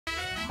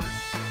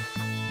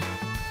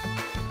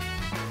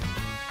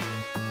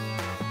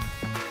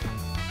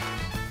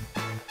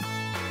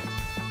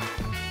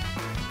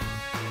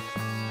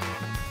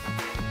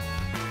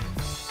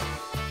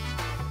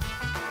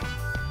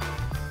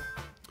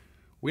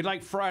We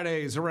like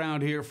Fridays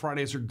around here.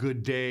 Fridays are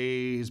good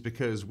days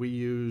because we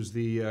use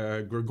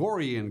the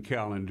Gregorian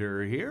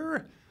calendar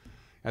here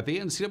at the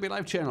NCW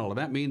Life Channel. And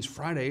that means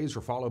Fridays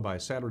are followed by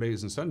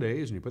Saturdays and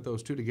Sundays. And you put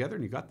those two together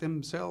and you got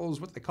themselves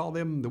what they call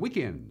them the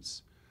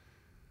weekends.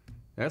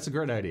 That's a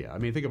great idea. I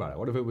mean, think about it.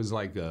 What if it was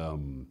like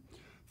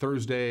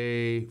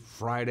Thursday,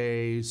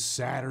 Friday,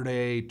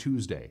 Saturday,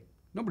 Tuesday?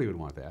 Nobody would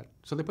want that.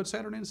 So they put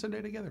Saturday and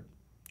Sunday together.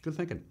 Good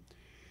thinking.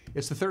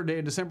 It's the third day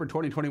of December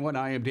 2021.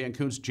 I am Dan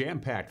Kuntz.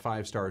 Jam-packed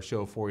five-star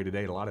show for you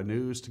today. A lot of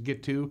news to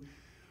get to.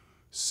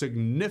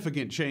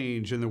 Significant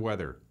change in the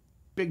weather.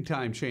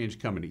 Big-time change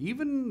coming.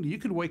 Even you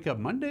could wake up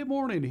Monday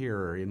morning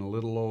here in a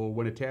little old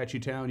Wenatchee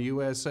town,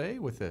 USA,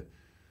 with a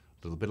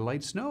little bit of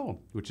light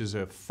snow, which is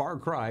a far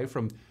cry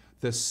from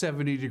the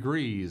 70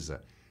 degrees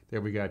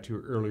that we got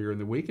to earlier in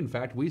the week. In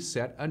fact, we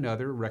set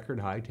another record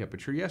high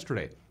temperature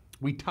yesterday.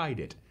 We tied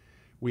it.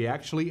 We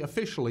actually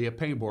officially at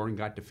Payneborn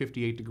got to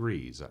 58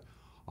 degrees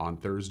on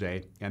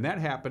Thursday, and that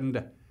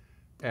happened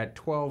at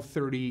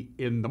 12:30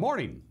 in the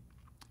morning.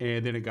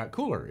 And then it got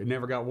cooler. It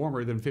never got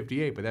warmer than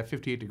 58, but that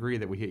 58 degree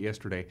that we hit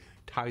yesterday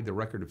tied the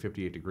record of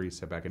 58 degrees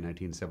set back in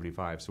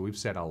 1975. So we've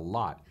set a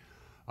lot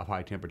of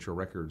high temperature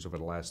records over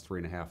the last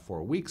 3.5,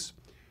 4 weeks.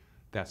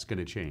 That's going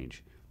to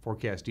change.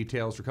 Forecast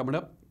details are coming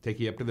up. Take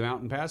you up to the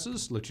mountain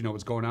passes, let you know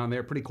what's going on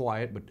there. Pretty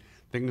quiet, but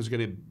things are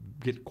going to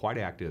get quite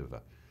active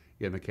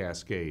in the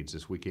Cascades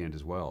this weekend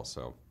as well.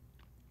 So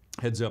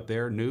heads up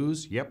there.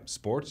 News, yep.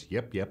 Sports,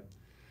 yep.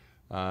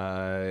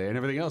 And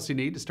everything else you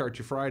need to start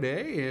your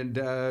Friday. And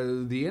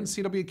the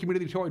NCW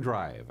Community Toy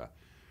Drive,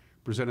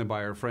 presented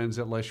by our friends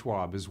at Les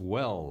Schwab, is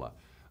well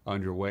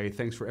underway.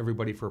 Thanks for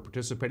everybody for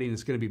participating.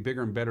 It's going to be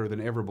bigger and better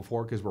than ever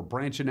before because we're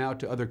branching out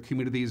to other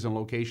communities and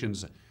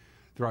locations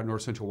throughout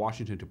North Central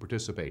Washington to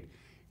participate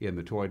in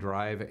the Toy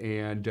Drive.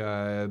 And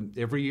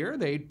every year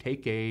they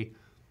take a,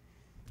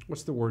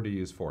 what's the word to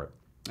use for it?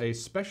 A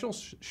special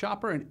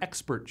shopper, an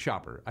expert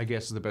shopper, I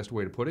guess is the best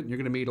way to put it. And you're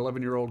going to meet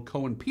 11-year-old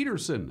Cohen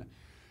Peterson,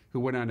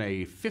 who went on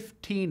a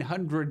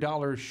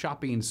 $1,500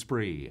 shopping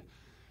spree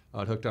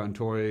at Hooked on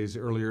Toys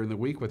earlier in the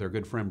week with our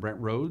good friend Brent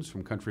Rhodes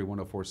from Country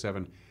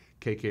 104.7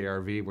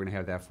 KKRV. We're going to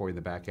have that for you in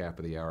the back half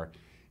of the hour.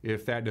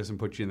 If that doesn't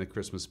put you in the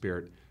Christmas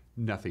spirit,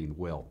 nothing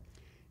will.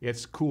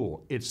 It's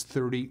cool. It's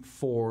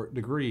 34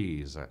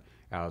 degrees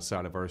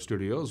outside of our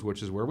studios,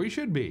 which is where we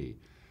should be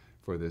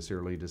for this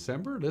early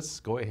December. Let's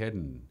go ahead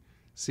and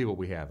see what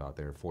we have out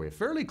there for you.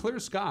 Fairly clear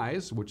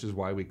skies, which is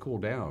why we cool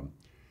down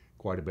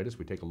quite a bit as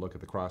we take a look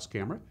at the cross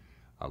camera,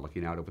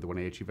 looking out over the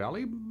Wenatchee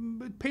Valley,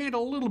 panned a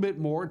little bit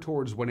more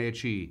towards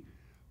Wenatchee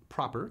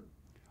proper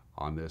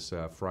on this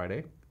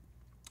Friday.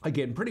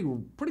 Again, pretty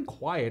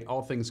quiet,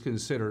 all things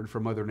considered,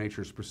 from Mother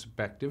Nature's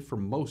perspective for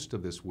most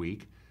of this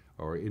week,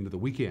 or into the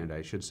weekend,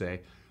 I should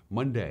say.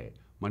 Monday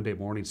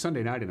morning,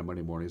 Sunday night into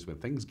Monday mornings, when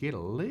things get a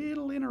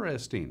little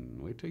interesting.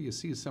 Wait till you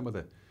see some of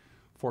the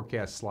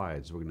forecast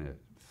slides we're going to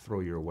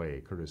throw your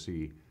way,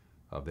 courtesy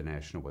of the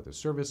National Weather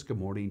Service. Good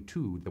morning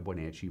to the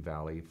Wenatchee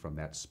Valley from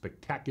that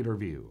spectacular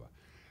view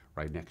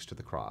right next to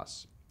the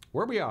cross.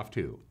 Where are we off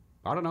to?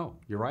 I don't know.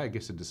 Uriah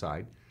gets to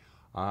decide.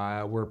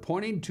 We're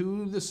pointing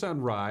to the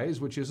sunrise,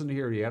 which isn't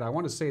here yet. I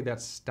want to say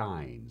that's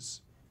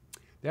Steins.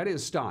 That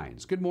is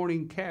Steins. Good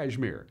morning,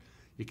 Kashmir.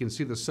 You can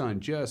see the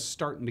sun just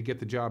starting to get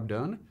the job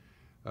done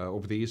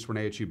over the East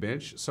Wenatchee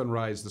Bench.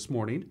 Sunrise this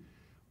morning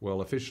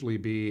will officially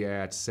be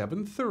at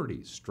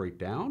 7:30 straight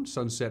down.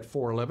 Sunset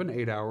 4:11,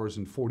 8 hours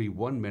and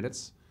 41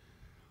 minutes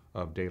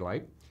of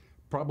daylight.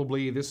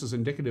 Probably this is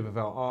indicative of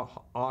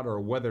how odd our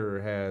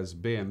weather has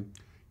been.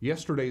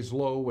 Yesterday's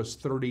low was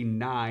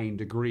 39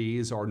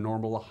 degrees. Our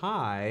normal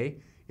high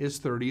is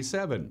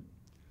 37.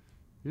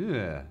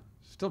 Yeah,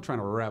 still trying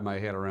to wrap my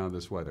head around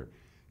this weather.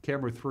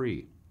 Camera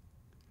 3.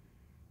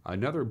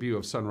 Another view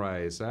of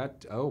sunrise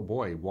at, oh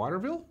boy,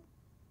 Waterville?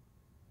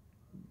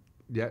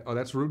 Yeah, oh,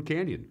 that's Root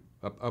Canyon.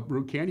 Up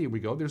Root Canyon we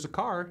go. There's a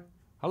car.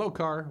 Hello,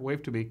 car.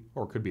 Wave to me.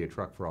 Or it could be a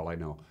truck for all I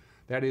know.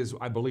 That is,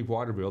 I believe,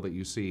 Waterville that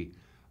you see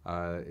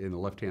in the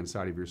left-hand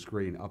side of your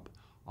screen up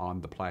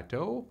on the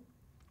plateau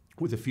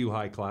with a few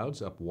high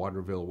clouds up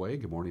Waterville way.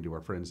 Good morning to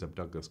our friends up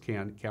Douglas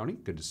County.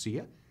 Good to see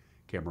you.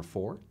 Camera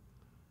 4.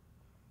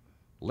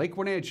 Lake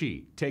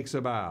Wenatchee takes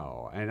a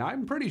bow. And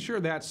I'm pretty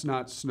sure that's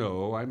not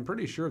snow. I'm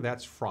pretty sure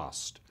that's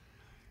frost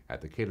at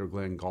the Cater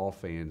Glen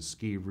Golf and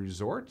Ski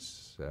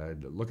Resorts.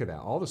 Look at that.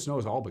 All the snow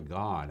is all but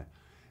gone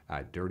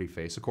at Dirty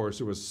Face. Of course,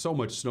 there was so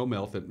much snow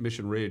melt that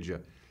Mission Ridge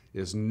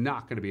is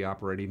not going to be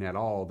operating at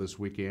all this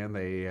weekend.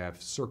 They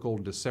have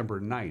circled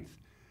December 9th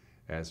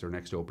as their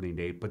next opening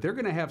date. But they're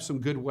going to have some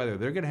good weather.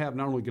 They're going to have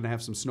not only going to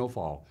have some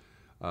snowfall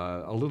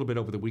a little bit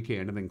over the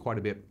weekend and then quite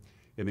a bit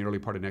in the early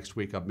part of next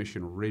week up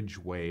Mission Ridge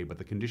way, but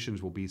the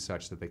conditions will be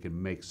such that they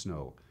can make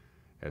snow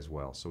as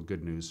well. So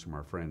good news from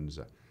our friends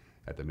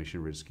at the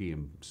Mission Ridge Ski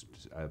and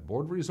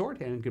Board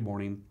Resort, and good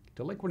morning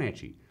to Lake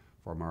Wenatchee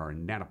from our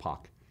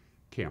Nanapoc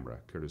camera,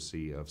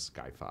 courtesy of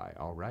Sky-Fi.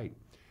 All right,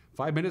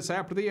 5 minutes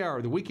after the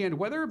hour, the weekend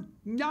weather,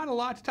 not a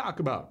lot to talk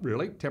about,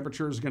 really.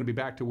 Temperatures are going to be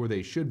back to where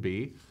they should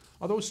be,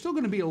 although it's still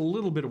going to be a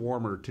little bit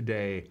warmer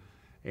today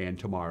and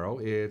tomorrow.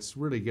 It's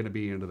really going to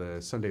be into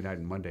the Sunday night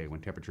and Monday when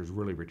temperatures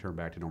really return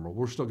back to normal.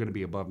 We're still going to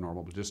be above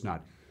normal, but just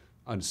not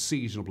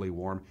unseasonably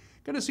warm.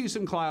 Going to see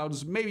some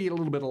clouds, maybe a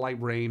little bit of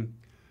light rain,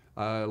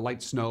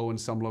 light snow in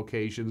some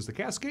locations. The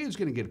Cascades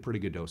going to get a pretty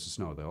good dose of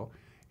snow, though,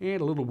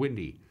 and a little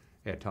windy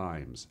at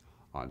times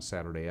on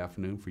Saturday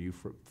afternoon for you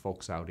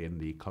folks out in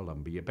the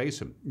Columbia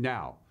Basin.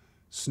 Now,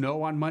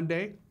 snow on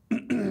Monday?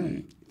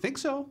 Think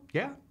so,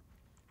 yeah.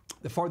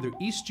 The farther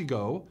east you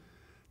go,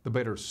 the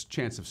better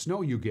chance of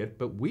snow you get,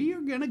 but we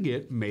are going to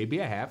get maybe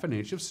a half an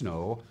inch of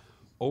snow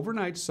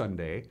overnight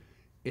Sunday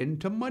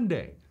into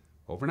Monday.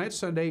 Overnight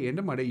Sunday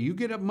into Monday. You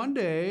get up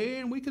Monday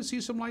and we can see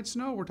some light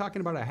snow. We're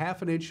talking about a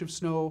half an inch of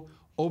snow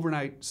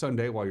overnight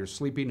Sunday while you're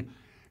sleeping.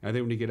 And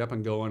then when you get up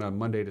and going on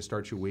Monday to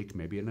start your week,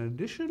 maybe an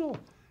additional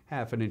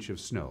half an inch of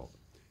snow.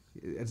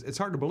 It's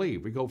hard to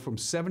believe. We go from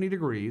 70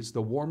 degrees,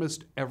 the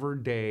warmest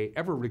day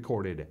ever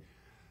recorded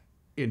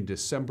in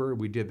December.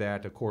 We did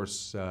that, of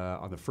course,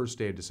 on the first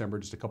day of December,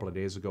 just a couple of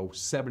days ago,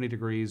 70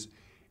 degrees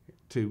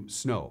to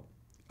snow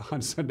on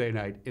Sunday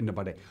night into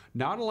Monday.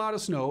 Not a lot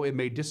of snow. It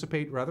may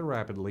dissipate rather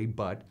rapidly,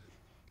 but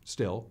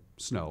still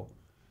snow.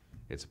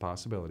 It's a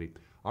possibility.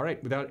 All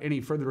right, without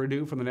any further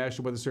ado from the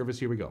National Weather Service,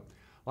 here we go.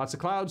 Lots of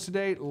clouds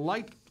today,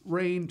 light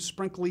rain,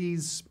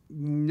 sprinklies,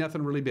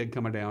 nothing really big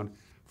coming down.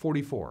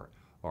 44,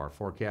 our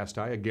forecast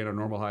high. Again, a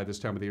normal high this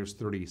time of the year is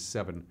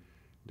 37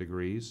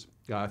 degrees.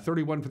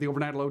 31 for the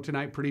overnight low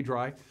tonight, pretty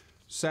dry.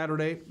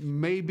 Saturday,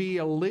 maybe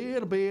a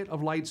little bit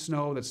of light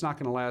snow that's not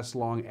going to last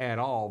long at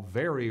all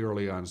very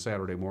early on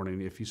Saturday morning.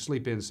 If you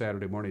sleep in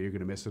Saturday morning, you're going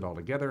to miss it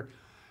altogether.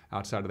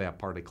 Outside of that,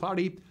 partly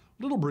cloudy,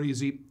 little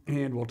breezy,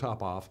 and we'll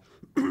top off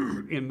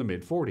in the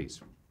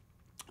mid-40s.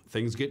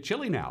 Things get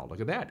chilly now. Look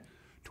at that.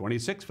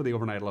 26 for the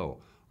overnight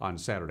low on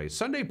Saturday.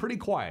 Sunday, pretty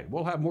quiet.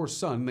 We'll have more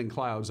sun than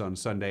clouds on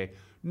Sunday.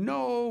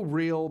 No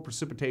real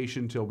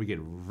precipitation till we get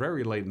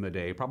very late in the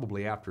day,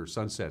 probably after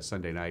sunset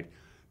Sunday night.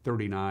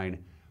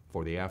 39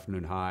 for the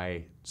afternoon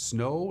high.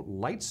 Snow,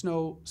 light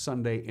snow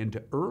Sunday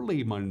into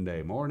early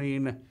Monday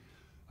morning.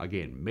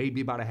 Again,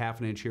 maybe about a half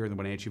an inch here in the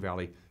Wenatchee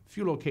Valley. A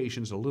few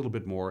locations, a little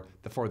bit more.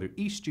 The farther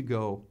east you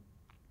go,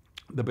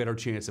 the better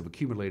chance of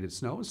accumulated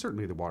snow, and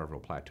certainly the Waterville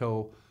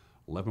Plateau,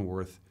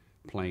 Leavenworth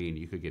Plain,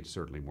 you could get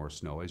certainly more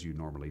snow, as you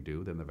normally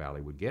do, than the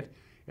valley would get.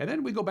 And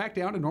then we go back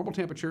down to normal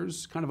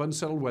temperatures, kind of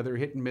unsettled weather,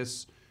 hit and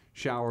miss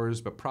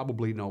showers, but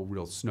probably no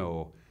real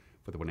snow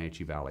for the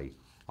Wenatchee Valley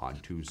on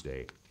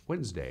Tuesday,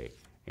 Wednesday,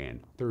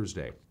 and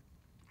Thursday.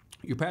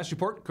 Your past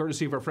report,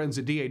 courtesy of our friends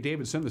at D.A.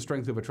 Davidson, the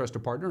strength of a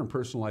trusted partner and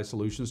personalized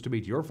solutions to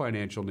meet your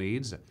financial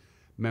needs.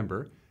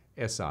 Member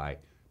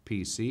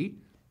SIPC.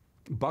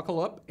 Buckle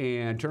up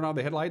and turn on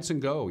the headlights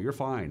and go. You're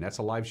fine. That's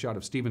a live shot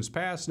of Stevens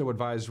Pass. No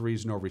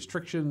advisories, no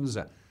restrictions.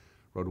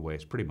 Roadway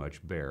is pretty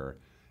much bare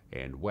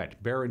and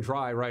wet. Bare and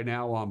dry right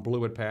now on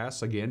Blewett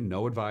Pass. Again,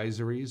 no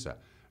advisories,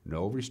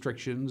 no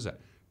restrictions.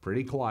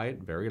 Pretty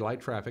quiet, very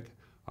light traffic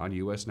on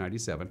US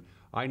 97.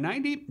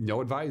 I-90, no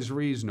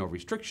advisories, no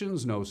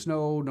restrictions, no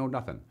snow, no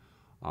nothing.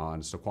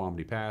 On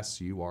Snoqualmie Pass,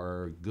 you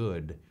are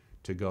good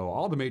to go.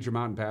 All the major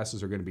mountain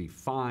passes are going to be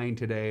fine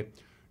today.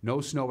 No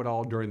snow at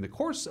all during the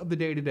course of the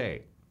day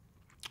today.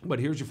 But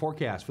here's your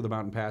forecast for the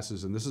mountain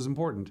passes, and this is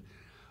important.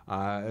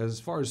 As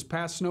far as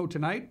pass snow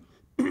tonight,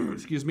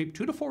 excuse me,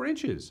 2 to 4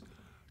 inches.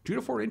 2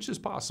 to 4 inches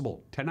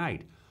possible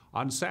tonight.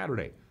 On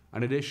Saturday,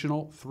 an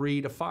additional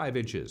 3 to 5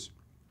 inches.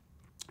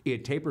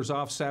 It tapers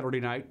off Saturday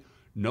night.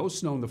 No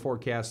snow in the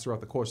forecast throughout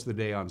the course of the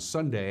day on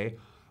Sunday,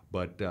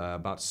 but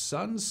about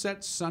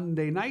sunset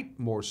Sunday night,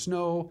 more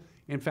snow.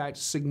 In fact,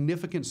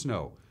 significant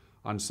snow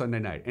on Sunday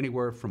night.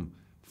 Anywhere from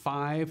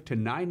 5 to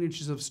 9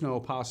 inches of snow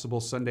possible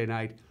Sunday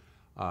night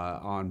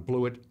on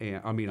Blewett,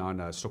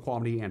 on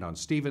Snoqualmie and on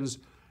Stevens.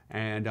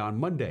 And on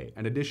Monday,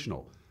 an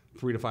additional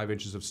 3 to 5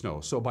 inches of snow.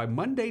 So by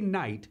Monday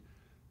night,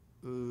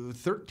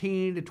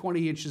 13 to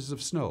 20 inches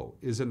of snow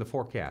is in the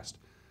forecast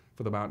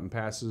for the mountain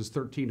passes.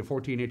 13 to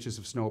 14 inches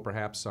of snow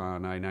perhaps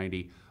on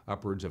I-90,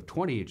 upwards of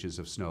 20 inches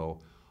of snow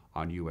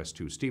on US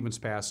 2 Stevens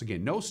Pass.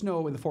 Again, no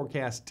snow in the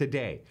forecast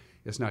today.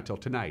 It's not till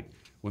tonight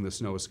when the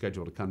snow is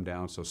scheduled to come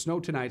down. So snow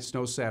tonight,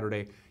 snow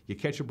Saturday. You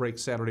catch a break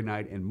Saturday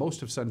night and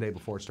most of Sunday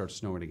before it starts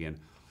snowing again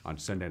on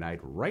Sunday night.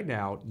 Right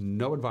now,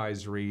 no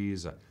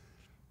advisories,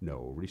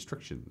 no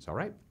restrictions, all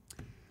right?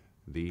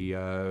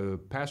 The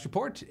past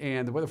report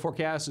and the weather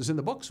forecast is in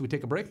the books. We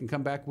take a break and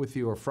come back with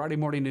your Friday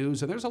morning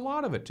news, and there's a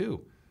lot of it,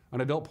 too. An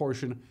adult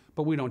portion,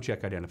 but we don't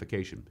check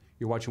identification.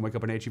 You're watching Wake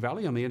Up Wenatchee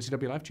Valley on the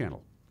NCW Life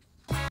channel.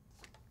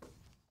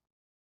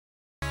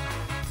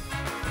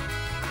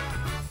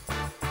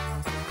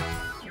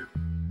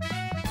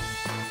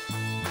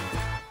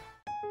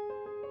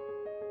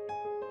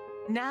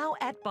 Now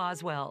at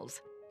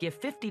Boswell's. Give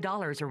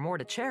 $50 or more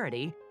to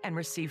charity and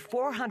receive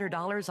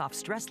 $400 off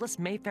stressless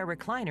Mayfair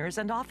recliners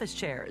and office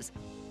chairs,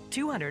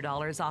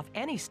 $200 off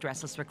any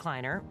stressless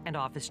recliner and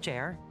office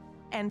chair,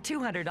 and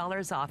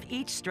 $200 off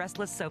each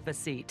stressless sofa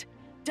seat.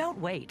 Don't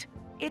wait.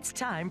 It's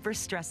time for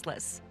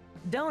stressless.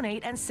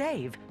 Donate and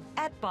save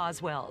at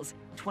Boswell's,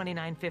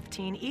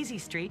 2915 Easy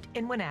Street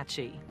in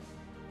Wenatchee.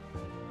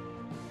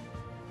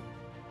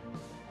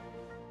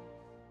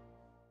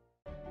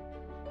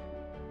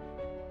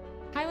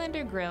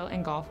 Highlander Grill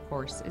and Golf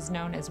Course is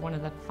known as one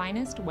of the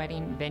finest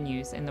wedding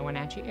venues in the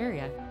Wenatchee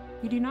area.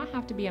 You do not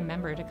have to be a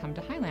member to come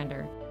to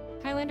Highlander.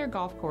 Highlander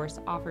Golf Course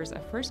offers a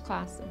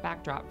first-class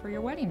backdrop for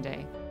your wedding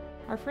day.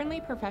 Our friendly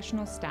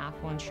professional staff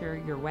will ensure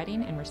your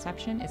wedding and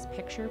reception is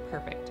picture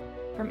perfect,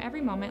 from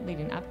every moment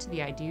leading up to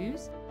the I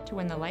do's to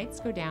when the lights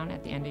go down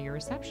at the end of your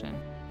reception.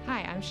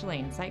 Hi, I'm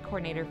Shalane, site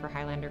coordinator for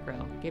Highlander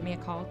Grill. Give me a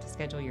call to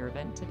schedule your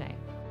event today.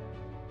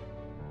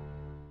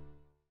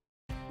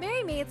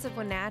 Mary Maids of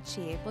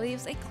Wenatchee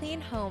believes a clean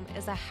home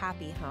is a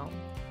happy home.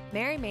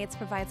 Mary Maids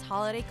provides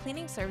holiday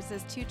cleaning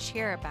services to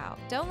cheer about.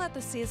 Don't let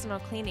the seasonal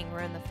cleaning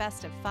ruin the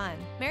festive fun.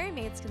 Mary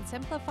Maids can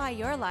simplify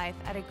your life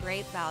at a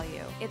great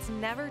value. It's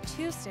never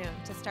too soon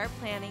to start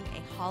planning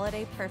a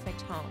holiday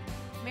perfect home.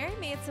 Mary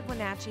Maids of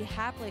Wenatchee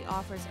happily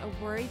offers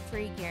a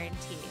worry-free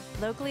guarantee.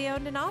 Locally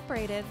owned and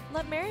operated,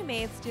 let Mary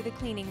Maids do the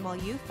cleaning while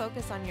you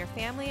focus on your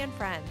family and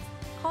friends.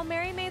 Call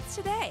Mary Maids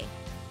today.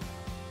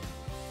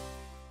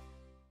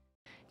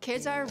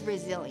 Kids are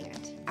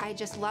resilient. I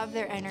just love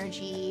their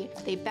energy.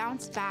 They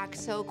bounce back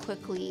so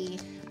quickly.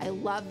 I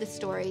love the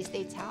stories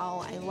they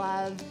tell. I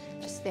love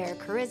just their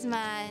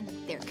charisma,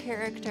 their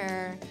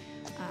character.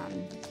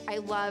 I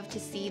love to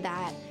see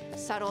that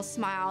subtle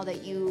smile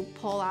that you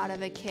pull out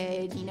of a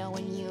kid, you know,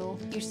 when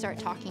you start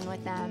talking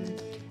with them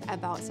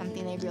about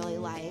something they really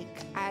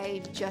like.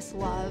 I just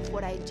love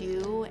what I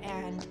do,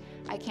 and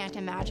I can't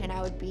imagine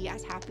I would be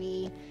as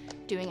happy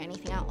doing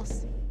anything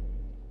else.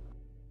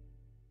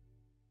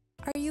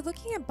 Are you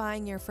looking at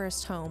buying your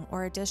first home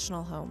or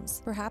additional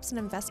homes, perhaps an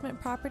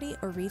investment property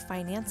or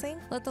refinancing?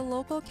 Let the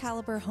local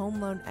Caliber home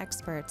loan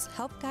experts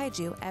help guide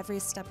you every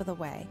step of the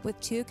way with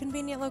 2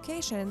 convenient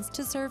locations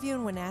to serve you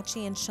in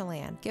Wenatchee and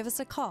Chelan. Give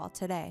us a call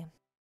today.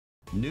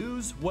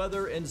 News,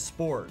 weather, and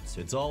sports.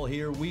 It's all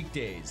here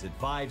weekdays at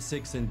 5,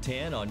 6, and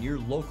 10 on your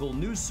local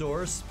news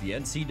source, the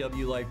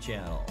NCW Life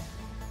Channel.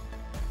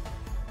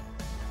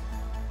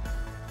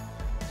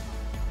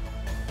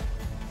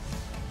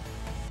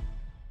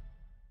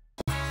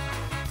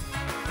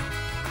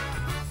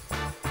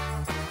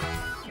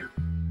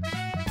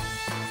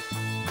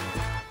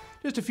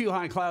 Just a few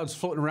high clouds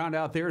floating around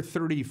out there,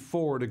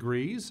 34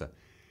 degrees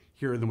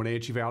here in the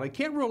Wenatchee Valley.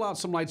 Can't rule out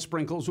some light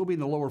sprinkles. We'll be in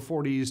the lower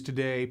 40s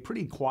today.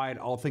 Pretty quiet,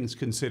 all things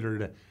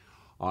considered,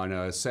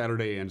 on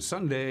Saturday and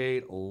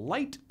Sunday.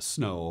 Light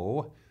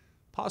snow,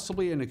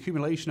 possibly an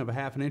accumulation of a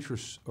half an inch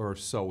or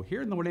so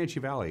here in the Wenatchee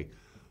Valley.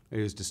 It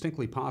is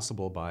distinctly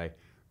possible by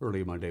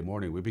early Monday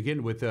morning. We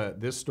begin with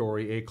this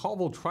story. A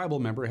Colville tribal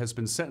member has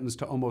been sentenced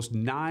to almost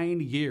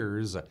 9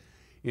 years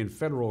in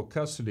federal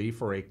custody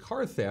for a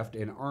car theft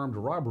and armed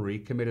robbery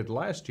committed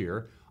last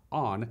year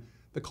on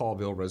the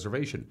Colville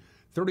Reservation.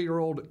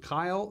 30-year-old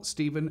Kyle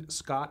Stephen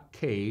Scott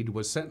Cade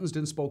was sentenced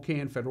in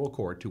Spokane federal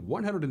court to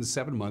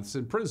 107 months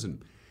in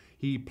prison.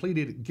 He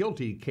pleaded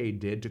guilty, Cade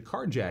did, to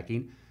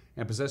carjacking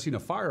and possessing a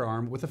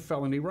firearm with a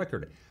felony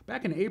record.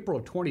 Back in April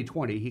of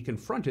 2020, he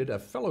confronted a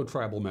fellow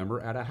tribal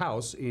member at a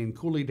house in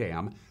Cooley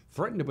Dam,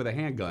 threatened him with a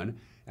handgun,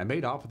 and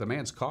made off with the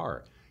man's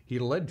car. He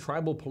led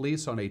tribal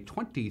police on a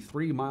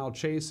 23-mile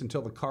chase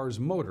until the car's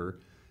motor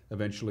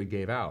eventually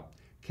gave out.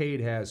 Cade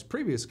has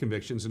previous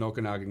convictions in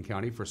Okanagan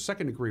County for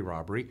second-degree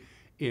robbery.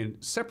 In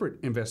separate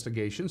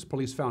investigations,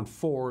 police found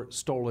four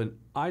stolen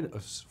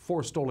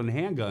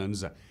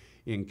handguns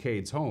in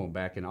Cade's home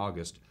back in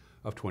August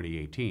of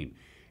 2018.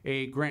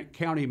 A Grant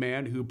County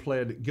man who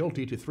pled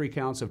guilty to 3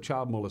 counts of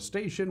child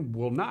molestation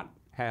will not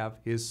have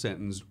his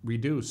sentence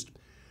reduced.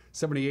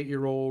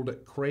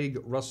 78-year-old Craig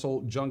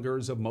Russell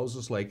Jungers of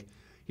Moses Lake,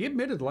 he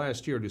admitted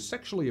last year to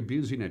sexually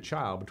abusing a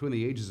child between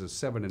the ages of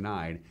 7 and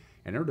 9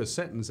 and earned a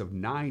sentence of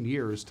 9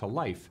 years to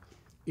life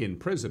in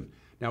prison.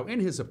 Now, in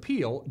his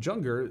appeal,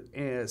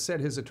 Junger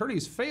said his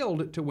attorneys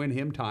failed to win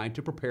him time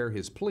to prepare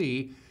his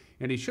plea,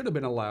 and he should have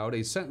been allowed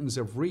a sentence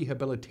of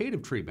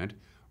rehabilitative treatment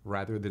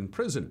rather than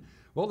prison.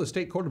 Well, the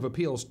State Court of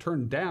Appeals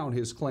turned down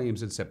his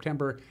claims in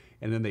September,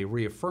 and then they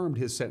reaffirmed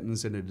his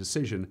sentence in a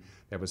decision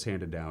that was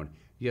handed down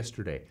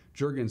yesterday.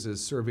 Juergens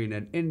is serving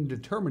an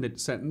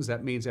indeterminate sentence.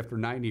 That means after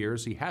 9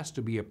 years, he has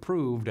to be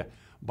approved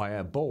by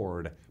a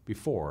board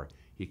before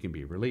he can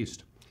be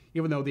released.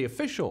 Even though the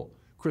official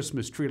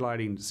Christmas tree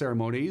lighting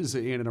ceremonies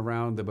in and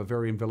around the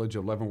Bavarian village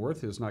of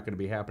Leavenworth is not going to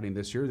be happening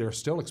this year, they're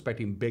still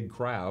expecting big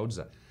crowds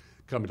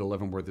coming to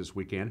Leavenworth this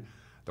weekend.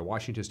 The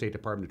Washington State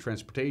Department of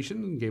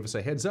Transportation gave us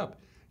a heads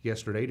up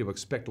yesterday to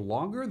expect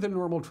longer than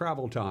normal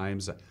travel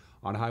times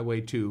on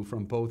Highway 2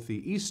 from both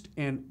the east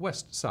and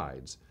west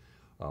sides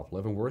of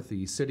Leavenworth.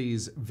 The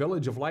city's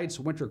Village of Lights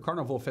Winter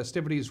Carnival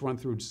festivities run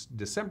through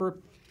December,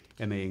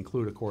 and they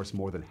include, of course,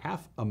 more than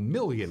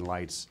 500,000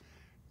 lights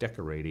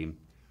decorating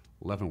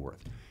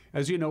Leavenworth.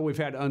 As you know, we've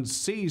had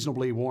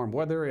unseasonably warm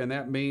weather, and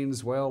that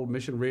means, well,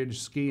 Mission Ridge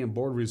Ski and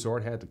Board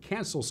Resort had to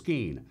cancel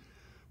skiing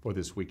for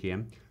this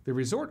weekend. The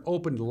resort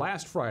opened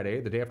last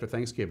Friday, the day after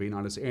Thanksgiving,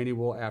 on its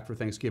annual after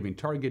Thanksgiving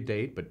target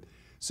date, but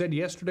said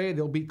yesterday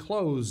they'll be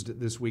closed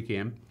this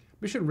weekend.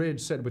 Mission Ridge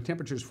said with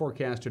temperatures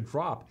forecast to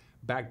drop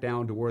back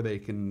down to where they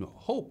can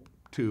hope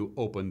to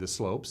open the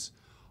slopes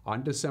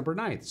on December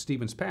 9th.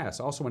 Stevens Pass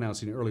also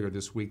announcing earlier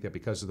this week that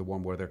because of the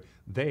warm weather,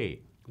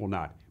 they will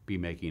not be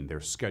making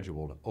their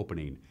scheduled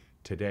opening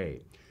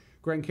today.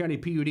 Grand County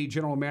PUD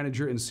General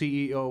Manager and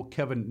CEO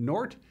Kevin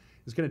Nort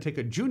is going to take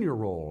a junior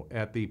role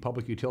at the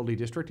Public Utility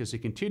District as he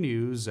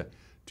continues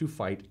to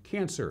fight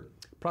cancer,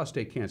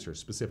 prostate cancer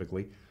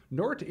specifically.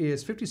 Nort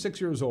is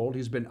 56 years old.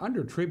 He's been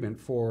under treatment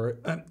for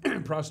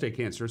prostate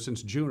cancer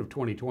since June of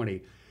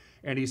 2020,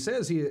 and he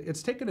says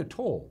it's taken a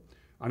toll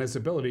on his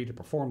ability to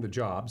perform the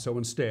job. So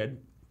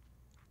instead,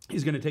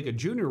 he's going to take a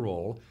junior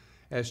role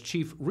as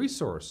Chief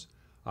Resource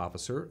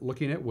Officer,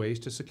 looking at ways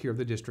to secure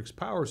the district's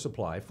power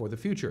supply for the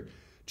future.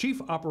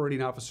 Chief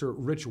Operating Officer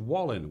Rich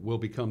Wallen will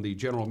become the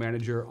general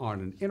manager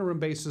on an interim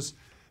basis.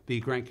 The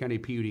Grant County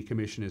PUD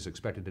Commission is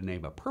expected to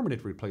name a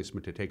permanent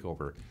replacement to take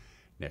over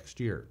next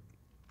year.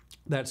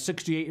 That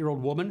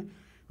 68-year-old woman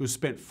who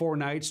spent 4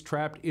 nights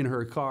trapped in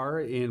her car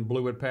in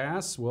Blewett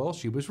Pass, well,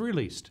 she was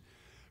released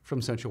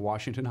from Central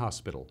Washington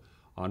Hospital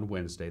on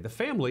Wednesday. The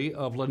family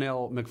of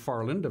Linnell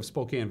McFarland of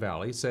Spokane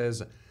Valley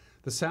says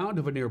the sound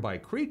of a nearby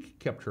creek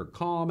kept her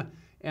calm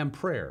and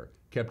prayer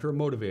kept her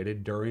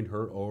motivated during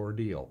her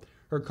ordeal.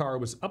 Her car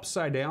was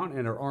upside down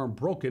and her arm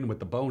broken with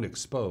the bone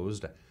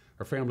exposed.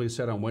 Her family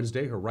said on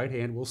Wednesday her right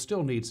hand will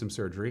still need some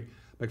surgery.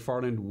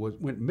 McFarland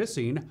went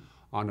missing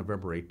on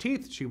November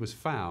 18th. She was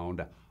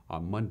found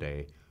on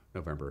Monday,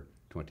 November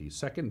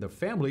 22nd. The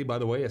family, by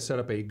the way, has set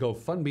up a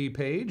GoFundMe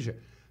page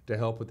to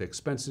help with the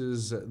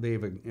expenses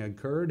they've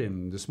incurred.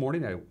 And this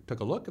morning I took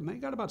a look and they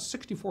got about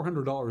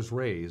 $6,400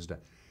 raised.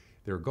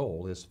 Their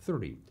goal is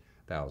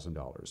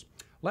 $30,000.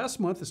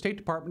 Last month, the State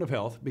Department of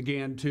Health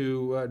began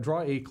to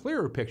draw a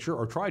clearer picture,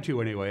 or try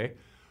to anyway,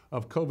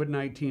 of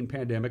COVID-19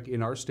 pandemic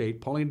in our state,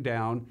 pulling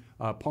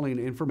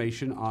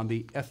information on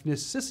the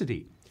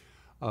ethnicity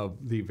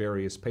of the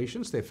various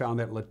patients. They found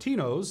that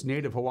Latinos,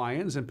 Native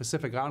Hawaiians, and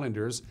Pacific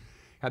Islanders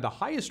had the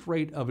highest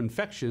rate of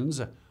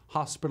infections,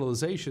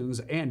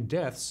 hospitalizations, and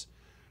deaths,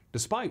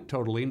 despite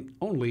totaling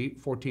only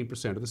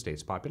 14% of the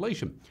state's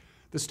population.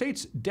 The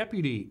state's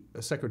Deputy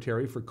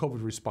Secretary for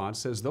COVID Response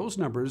says those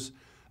numbers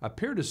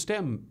appear to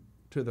stem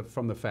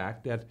from the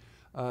fact that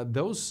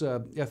those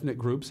ethnic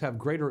groups have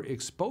greater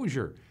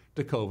exposure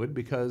to COVID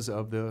because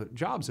of the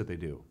jobs that they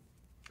do.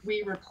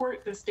 We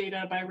report this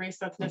data by race,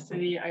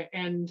 ethnicity,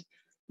 and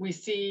we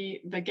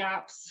see the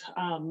gaps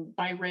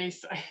by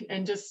race.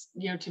 And just,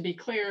 to be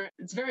clear,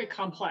 it's very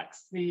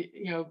complex.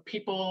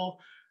 People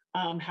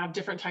have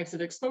different types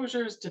of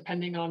exposures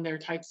depending on their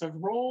types of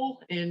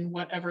role in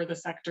whatever the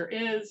sector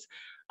is.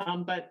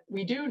 But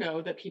we do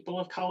know that people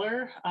of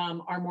color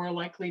are more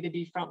likely to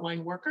be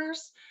frontline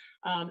workers,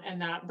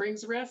 and that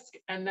brings risk.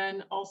 And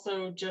then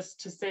also just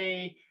to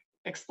say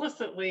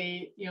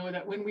explicitly,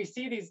 that when we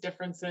see these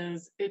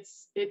differences, it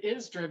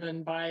is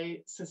driven by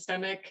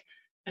systemic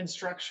and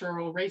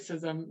structural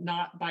racism,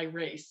 not by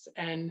race,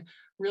 and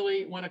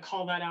really want to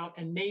call that out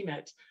and name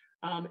it.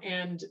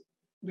 And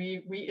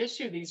we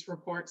issue these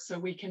reports so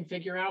we can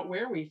figure out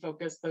where we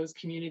focus those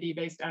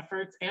community-based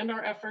efforts and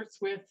our efforts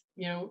with,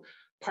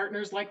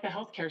 partners like the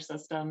healthcare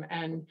system.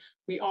 And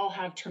we all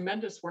have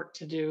tremendous work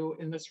to do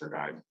in this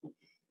regard.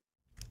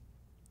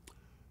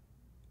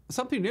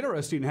 Something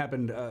interesting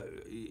happened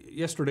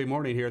yesterday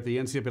morning here at the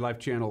NCAA Life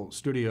Channel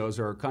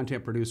studios. Our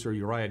content producer,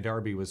 Uriah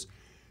Darby, was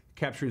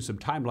capturing some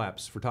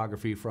time-lapse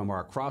photography from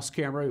our cross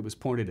camera. It was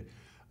pointed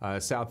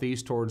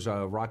southeast towards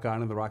Rock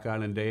Island, the Rock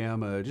Island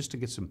Dam, just to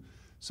get some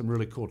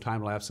really cool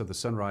time-lapse of the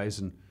sunrise.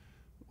 And,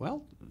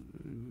 well,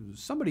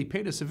 somebody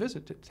paid us a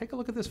visit. Take a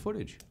look at this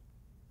footage.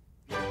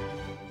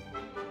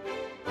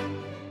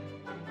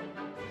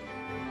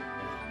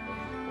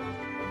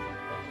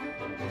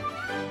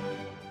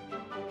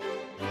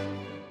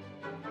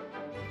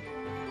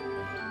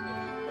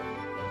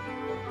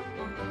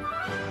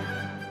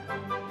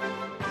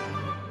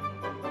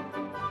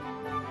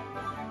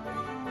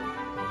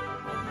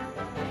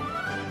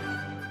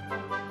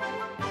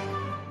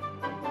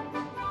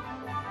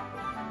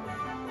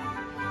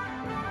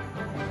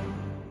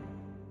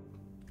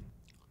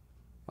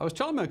 I was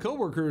telling my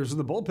coworkers in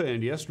the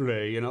bullpen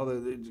yesterday,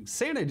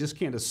 Santa just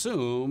can't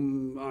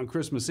assume on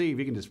Christmas Eve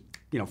he can just,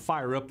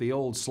 fire up the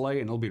old sleigh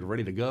and it'll be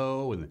ready to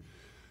go, and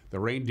the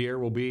reindeer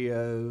will be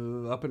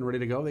up and ready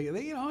to go.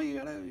 You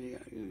gotta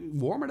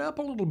warm it up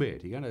a little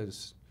bit. You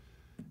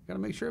gotta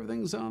make sure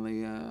everything's on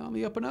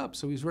the up and up,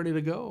 so he's ready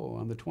to go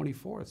on the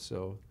 24th.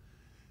 So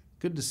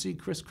good to see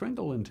Kris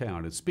Kringle in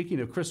town. And speaking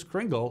of Kris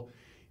Kringle,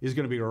 he's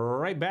going to be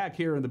right back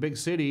here in the big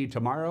city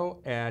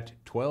tomorrow at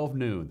 12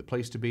 noon. The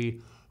place to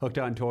be, Hooked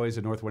on Toys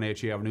at North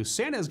Wenatchee Avenue.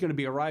 Santa is going to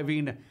be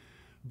arriving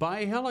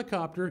by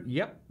helicopter.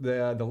 Yep,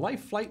 the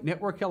Life Flight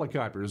Network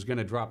helicopter is going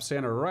to drop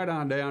Santa right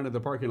on down to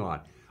the parking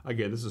lot.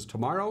 Again, this is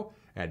tomorrow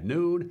at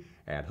noon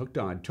at Hooked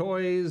on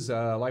Toys.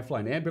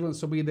 Lifeline Ambulance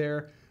will be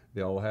there.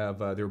 They'll have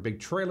their big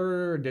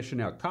trailer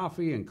dishing out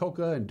coffee and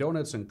coca and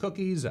donuts and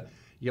cookies.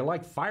 You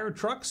like fire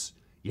trucks?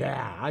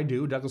 Yeah, I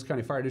do. Douglas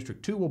County Fire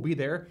District 2 will be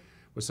there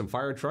with some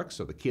fire trucks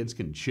so the kids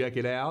can check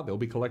it out. They'll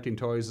be collecting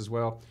toys as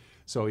well.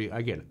 So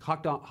again,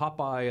 hop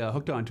by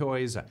Hooked on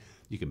Toys.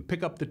 You can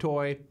pick up the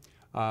toy,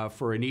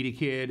 for a needy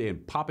kid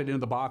and pop it into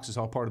the box. It's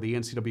all part of the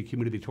NCW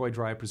Community Toy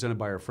Drive presented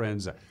by our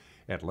friends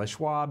at Les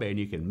Schwab. And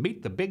you can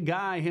meet the big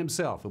guy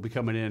himself. He'll be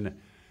coming in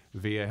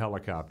via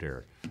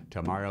helicopter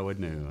tomorrow at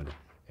noon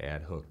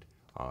at Hooked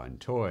on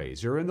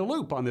Toys. You're in the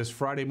loop on this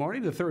Friday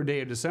morning, the 3rd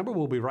day of December.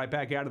 We'll be right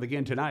back at it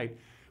again tonight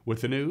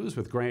with the news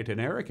with Grant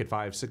and Eric at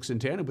 5, 6, and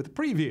 10. And with the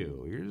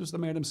preview, here's the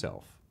man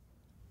himself.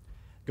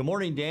 Good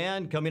morning,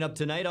 Dan. Coming up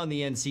tonight on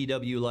the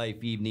NCW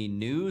Life Evening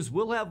News,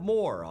 we'll have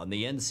more on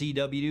the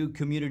NCW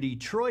Community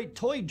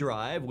Toy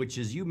Drive, which,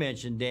 as you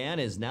mentioned, Dan,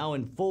 is now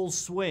in full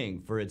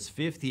swing for its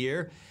 5th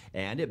year,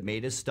 and it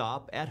made a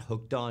stop at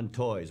Hooked on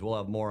Toys. We'll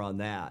have more on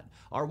that.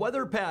 Our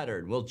weather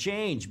pattern will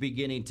change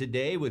beginning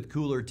today with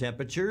cooler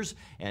temperatures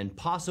and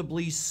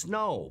possibly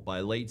snow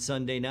by late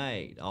Sunday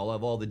night. I'll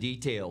have all the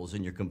details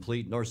in your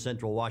complete North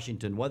Central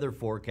Washington weather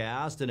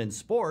forecast. And in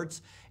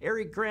sports,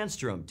 Eric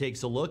Granstrom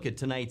takes a look at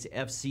tonight's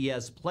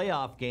FCS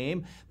playoff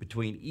game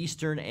between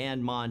Eastern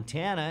and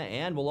Montana,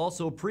 and will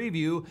also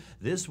preview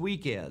this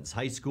weekend's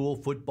high school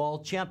football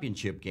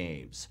championship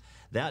games.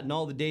 That and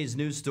all the day's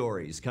news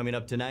stories coming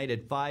up tonight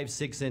at 5,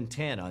 6, and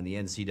 10 on the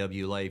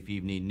NCW Life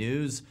Evening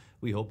News.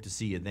 We hope to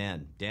see you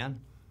then.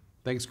 Dan?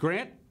 Thanks,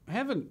 Grant. I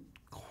haven't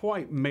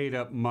quite made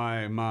up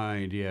my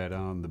mind yet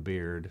on the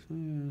beard.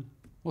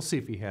 We'll see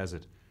if he has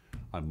it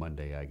on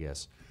Monday, I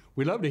guess.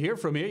 We'd love to hear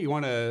from you. You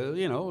want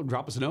to,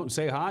 drop us a note and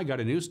say hi.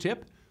 Got a news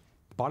tip?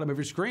 Bottom of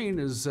your screen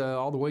is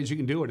all the ways you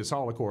can do it. It's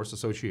all, of course,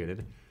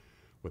 associated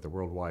with the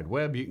World Wide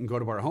Web. You can go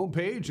to our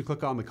homepage and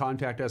click on the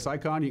Contact Us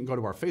icon. You can go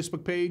to our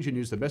Facebook page and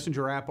use the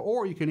Messenger app,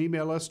 or you can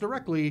email us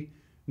directly,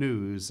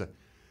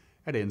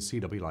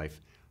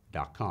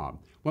 news@ncwlife.com.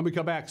 When we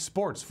come back,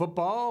 sports,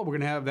 football, we're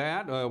going to have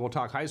that. We'll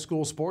talk high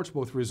school sports,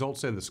 both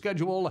results and the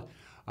schedule.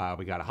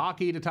 We got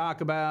hockey to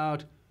talk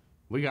about.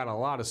 We got a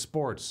lot of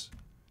sports,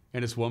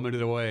 and it's 1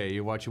 minute away.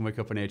 You're watching Wake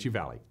Up Wenatchee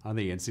Valley on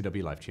the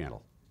NCW Life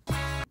channel.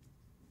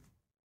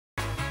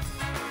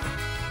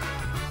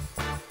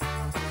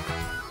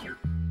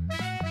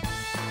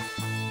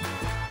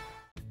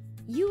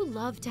 You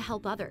love to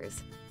help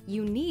others.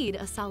 You need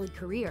a solid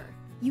career.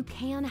 You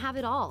can have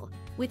it all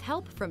with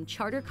help from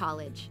Charter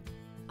College.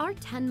 Our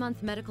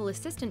 10-month medical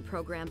assistant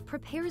program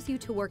prepares you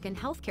to work in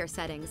healthcare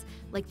settings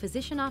like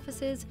physician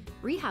offices,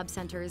 rehab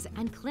centers,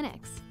 and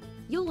clinics.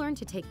 You'll learn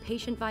to take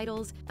patient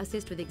vitals,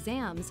 assist with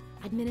exams,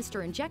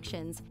 administer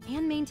injections,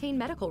 and maintain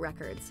medical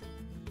records.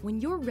 When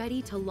you're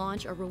ready to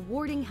launch a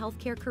rewarding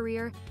healthcare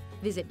career,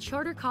 visit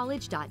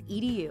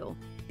chartercollege.edu,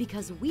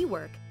 because we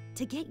work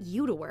to get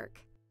you to work.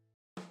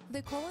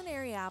 The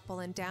Culinary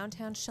Apple in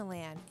downtown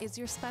Chelan is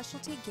your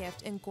specialty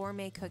gift and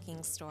gourmet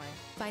cooking store.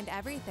 Find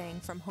everything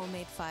from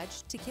homemade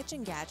fudge to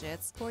kitchen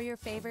gadgets for your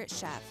favorite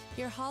chef.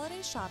 Your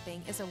holiday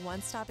shopping is a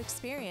one-stop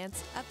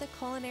experience at the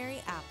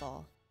Culinary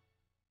Apple.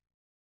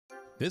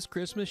 This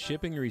Christmas,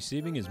 shipping and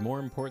receiving is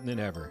more important than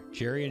ever.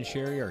 Jerry and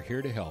Sherry are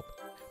here to help.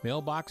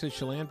 Mailboxes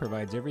Chelan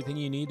provides everything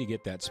you need to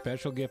get that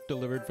special gift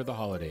delivered for the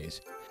holidays.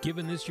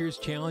 Given this year's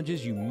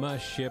challenges, you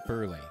must ship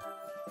early.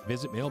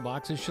 Visit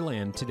Mailboxes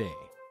Chelan today.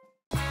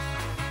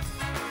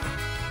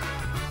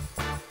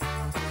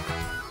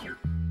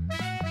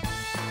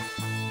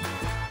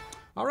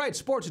 All right,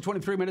 sports at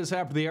 23 minutes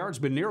after the hour. It's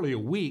been nearly a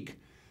week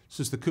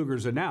since the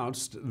Cougars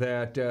announced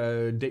that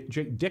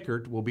Jake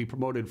Dickert will be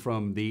promoted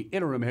from the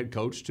interim head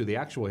coach to the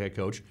actual head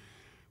coach.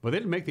 But they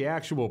didn't make the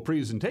actual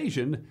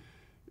presentation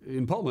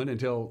in Pullman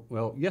until,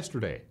 well,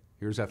 yesterday.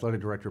 Here's Athletic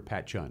Director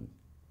Pat Chun.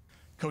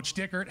 Coach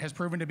Dickert has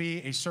proven to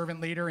be a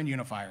servant leader and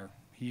unifier.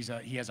 He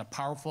has a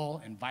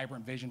powerful and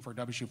vibrant vision for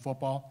WSU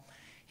football.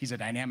 He's a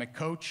dynamic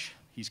coach.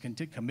 He's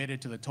committed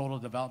to the total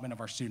development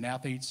of our student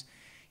athletes.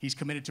 He's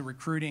committed to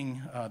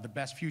recruiting the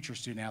best future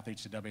student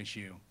athletes to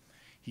WSU.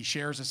 He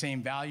shares the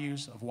same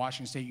values of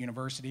Washington State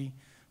University,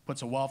 puts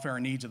the welfare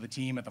and needs of the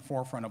team at the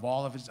forefront of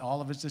all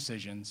of his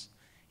decisions.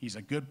 He's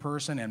a good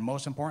person, and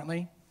most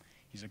importantly,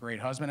 he's a great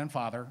husband and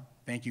father.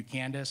 Thank you,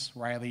 Candace,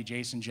 Riley,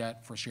 Jason,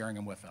 Jett, for sharing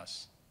him with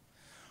us.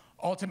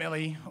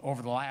 Ultimately,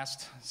 over the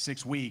last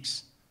 6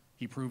 weeks,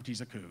 he proved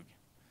he's a Coug.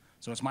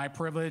 So it's my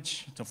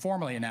privilege to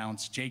formally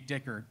announce Jake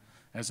Dickert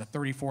as the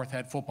 34th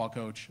head football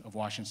coach of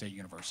Washington State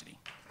University.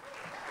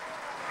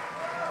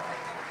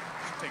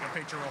 Take a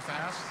picture real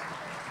fast.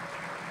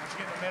 Let's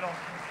get in the middle.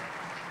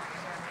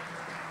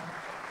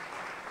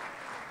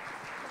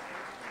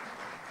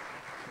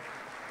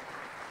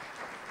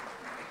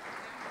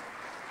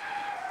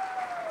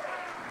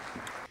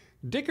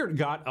 Dickert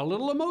got a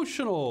little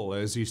emotional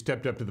as he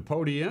stepped up to the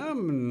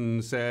podium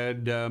and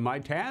said, my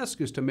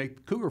task is to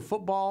make Cougar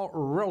football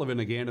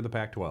relevant again to the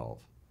Pac-12.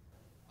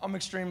 I'm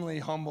extremely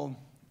humbled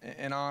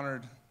and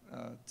honored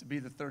to be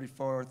the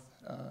 34th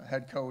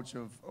head coach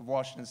of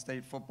Washington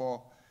State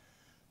football.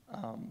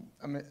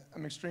 I'm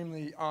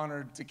extremely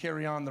honored to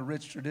carry on the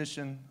rich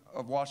tradition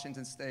of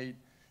Washington State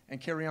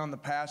and carry on the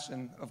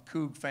passion of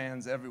Coug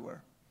fans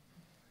everywhere.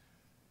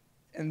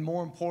 And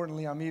more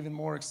importantly, I'm even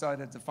more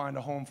excited to find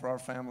a home for our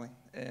family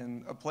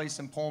and a place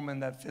in Pullman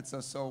that fits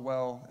us so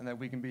well and that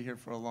we can be here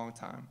for a long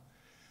time.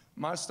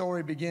 My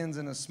story begins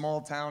in a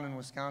small town in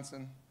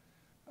Wisconsin.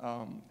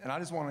 And I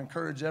just want to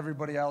encourage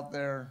everybody out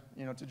there,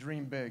 to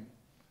dream big,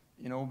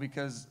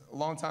 because a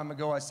long time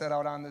ago I set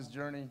out on this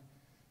journey,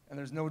 and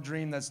there's no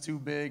dream that's too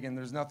big, and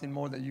there's nothing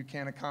more that you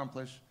can't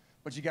accomplish.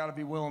 But you got to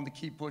be willing to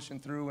keep pushing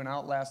through and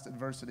outlast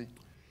adversity.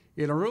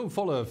 In a room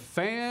full of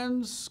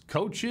fans,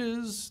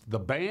 coaches, the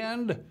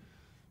band,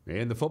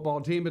 and the football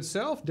team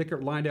itself,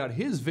 Dickert lined out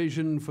his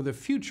vision for the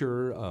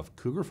future of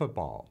Cougar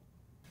football.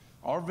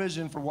 Our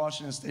vision for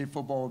Washington State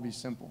football would be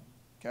simple.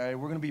 Okay,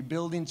 we're going to be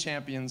building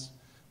champions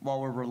while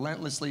we're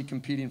relentlessly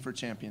competing for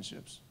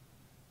championships.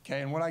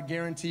 Okay, and what I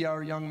guarantee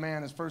our young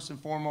man is, first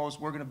and foremost,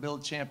 we're going to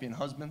build champion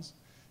husbands,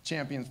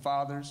 champion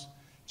fathers,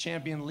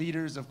 champion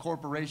leaders of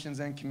corporations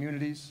and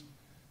communities.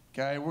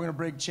 Okay, we're going to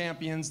bring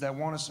champions that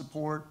want to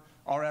support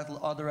our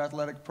other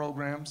athletic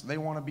programs. They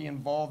want to be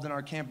involved in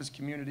our campus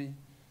community.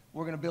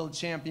 We're going to build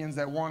champions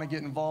that want to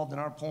get involved in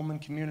our Pullman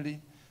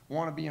community,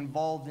 want to be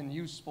involved in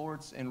youth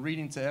sports and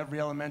reading to every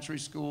elementary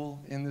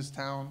school in this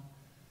town.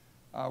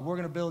 We're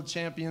going to build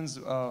champions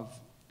of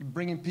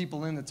bringing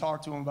people in to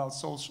talk to them about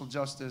social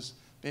justice,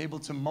 be able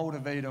to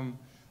motivate them,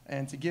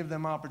 and to give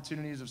them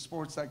opportunities of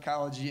sports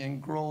psychology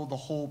and grow the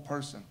whole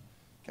person.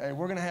 Okay,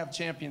 we're going to have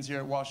champions here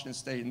at Washington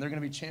State, and they're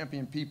going to be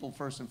champion people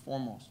first and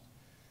foremost.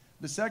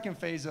 The second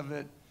phase of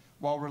it,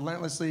 while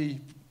relentlessly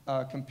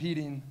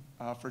competing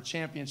for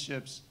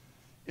championships,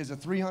 is a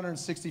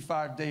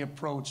 365-day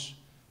approach,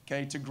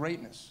 okay, to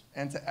greatness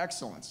and to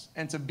excellence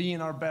and to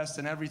being our best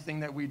in everything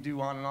that we do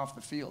on and off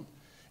the field.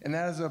 And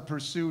that is a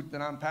pursuit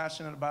that I'm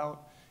passionate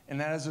about, and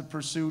that is a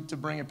pursuit to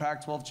bring a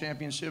Pac-12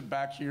 championship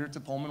back here to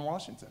Pullman,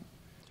 Washington.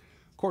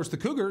 Of course, the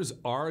Cougars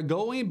are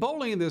going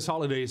bowling this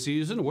holiday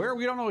season. Where,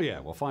 we don't know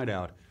yet. We'll find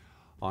out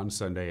on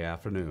Sunday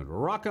afternoon.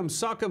 Rock'em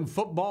Sock'em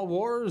Football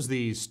Wars,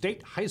 the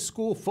state high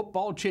school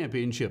football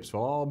championships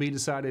will all be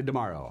decided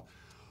tomorrow.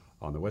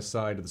 On the west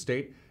side of the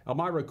state,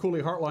 Elmira,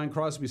 Cooley, Heartline,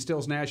 Crosby,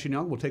 Stills, Nash, and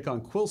Young will take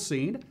on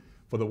Quilcene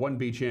for the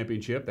 1B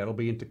championship. That'll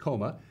be in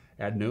Tacoma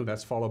at noon.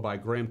 That's followed by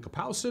Graham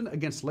Kapowson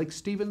against Lake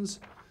Stevens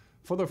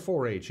for the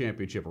 4A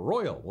championship.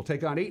 Royal will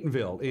take on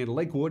Eatonville in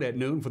Lakewood at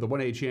noon for the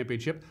 1A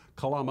championship.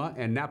 Kalama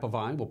and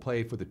Napavine will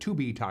play for the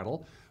 2B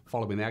title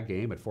following that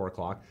game at 4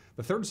 o'clock.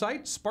 The third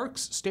site,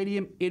 Sparks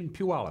Stadium in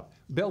Puyallup.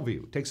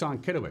 Bellevue takes on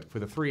Kennewick for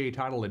the 3A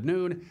title at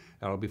noon.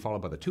 That'll be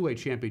followed by the 2A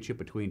championship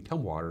between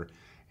Tumwater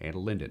and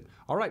Linden.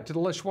 All right, to the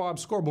Les Schwab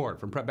scoreboard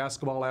from prep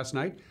basketball last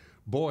night.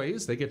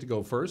 Boys, they get to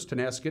go first.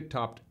 Tenasket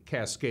topped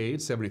Cascade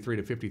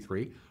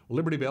 73-53.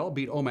 Liberty Bell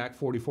beat Omak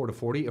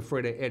 44-40.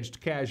 Ephrata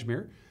edged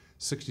Kashmir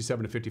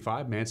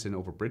 67-55. Manson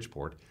over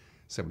Bridgeport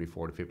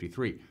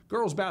 74-53.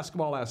 Girls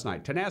basketball last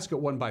night. Tenasket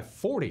won by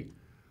 40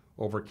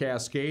 over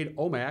Cascade.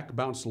 Omak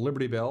bounced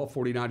Liberty Bell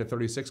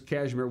 49-36.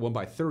 Kashmir won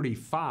by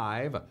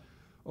 35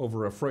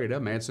 over Ephrata.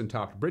 Manson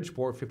topped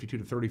Bridgeport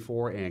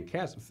 52-34,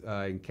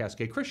 and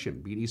Cascade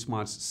Christian beat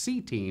Eastmont's C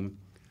team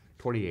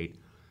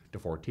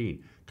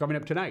 28-14. Coming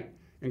up tonight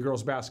in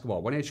girls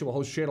basketball, Wenatchee will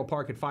host Shadle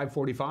Park at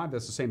 5:45.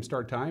 That's the same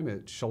start time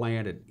at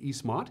Chelan at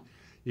Eastmont.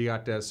 You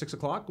got 6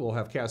 o'clock. We'll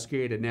have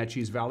Cascade at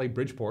Natchez Valley.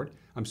 Bridgeport.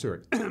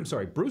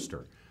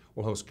 Brewster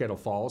will host Kettle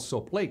Falls.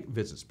 Soap Lake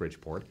visits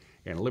Bridgeport,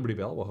 and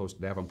Libertyville will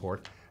host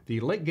Davenport. The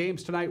late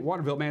games tonight: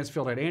 Waterville,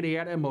 Mansfield at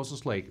Indiana, and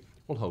Moses Lake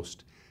will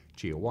host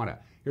Chiawana.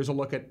 Here's a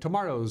look at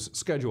tomorrow's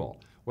schedule.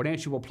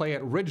 Wenatchee will play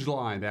at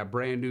Ridgeline, that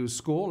brand new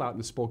school out in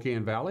the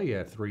Spokane Valley,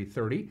 at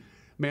 3:30.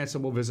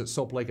 Manson will visit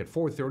Soap Lake at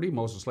 4:30.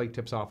 Moses Lake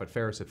tips off at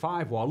Ferris at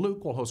 5, while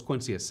Luke will host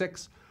Quincy at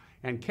 6,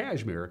 and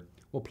Kashmir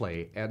will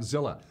play at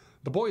Zilla.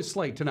 The boys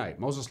slate tonight.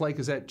 Moses Lake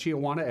is at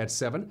Chiawana at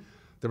 7.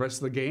 The rest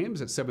of the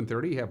games at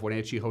 7:30 have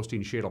Wenatchee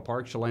hosting Shadle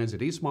Park. Chelan's at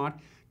Eastmont.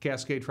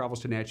 Cascade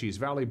travels to Natchez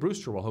Valley.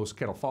 Brewster will host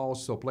Kettle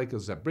Falls. Soap Lake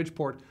is at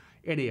Bridgeport.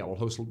 NEL will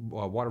host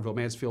Waterville,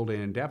 Mansfield,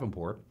 and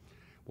Davenport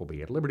will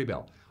be at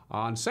Libertyville.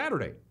 On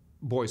Saturday,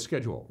 boys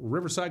schedule.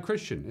 Riverside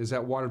Christian is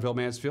at Waterville,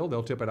 Mansfield.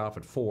 They'll tip it off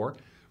at 4.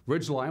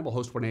 Ridgeline will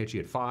host Wenatchee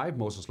at 5.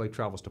 Moses Lake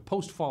travels to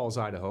Post Falls,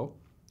 Idaho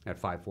at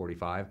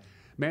 5:45.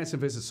 Manson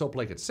visits Soap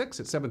Lake at 6.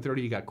 At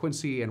 7:30, you got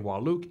Quincy and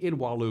Wahluke in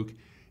Wahluke,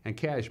 and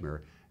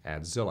Kashmir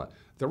at Zilla.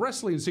 The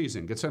wrestling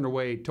season gets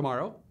underway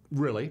tomorrow,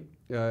 really.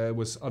 It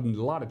was a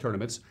lot of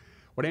tournaments.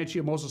 Wenatchee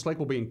and Moses Lake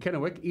will be in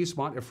Kennewick.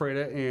 Eastmont,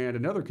 Ephrata, and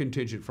another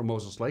contingent from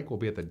Moses Lake will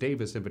be at the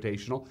Davis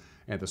Invitational.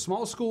 And the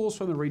small schools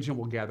from the region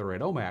will gather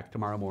at Omak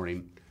tomorrow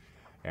morning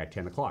at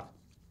 10 o'clock.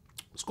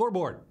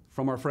 Scoreboard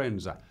from our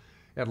friends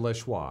at Les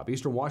Schwab.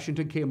 Eastern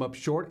Washington came up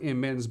short in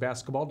men's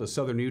basketball to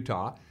Southern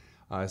Utah.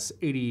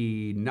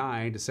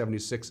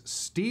 89-76.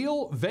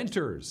 Steel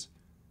Venters.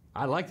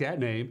 I like that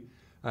name.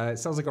 It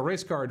sounds like a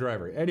race car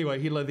driver. Anyway,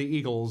 he led the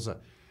Eagles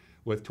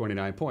with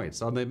 29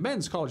 points. On the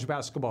men's college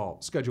basketball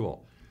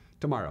schedule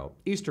tomorrow,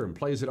 Eastern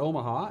plays at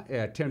Omaha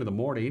at 10 in the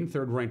morning.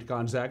 Third-ranked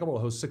Gonzaga will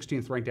host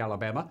 16th-ranked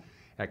Alabama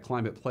at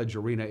Climate Pledge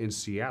Arena in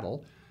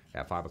Seattle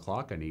at 5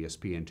 o'clock on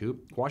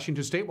ESPN2.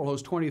 Washington State will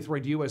host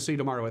 20th-ranked USC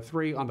tomorrow at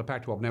 3 on the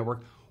Pac-12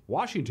 Network.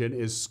 Washington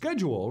is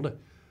scheduled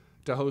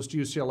to host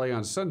UCLA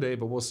on Sunday,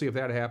 but we'll see if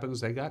that happens.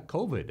 They got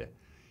COVID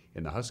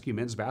in the Husky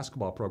men's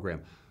basketball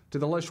program. To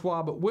the Les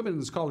Schwab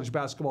women's college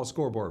basketball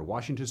scoreboard,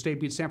 Washington State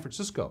beat San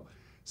Francisco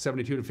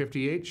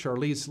 72-58.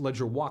 Charlize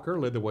Ledger-Walker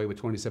led the way with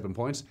 27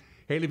 points.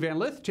 Haley Van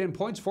Lith, 10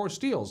 points, 4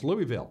 steals.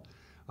 Louisville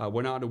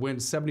went on to win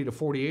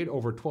 70-48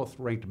 over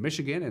 12th-ranked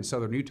Michigan, and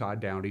Southern Utah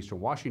downed Eastern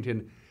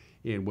Washington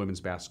in women's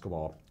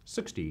basketball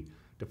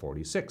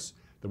 60-46.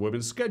 The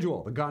women's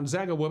schedule. The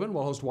Gonzaga women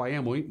will host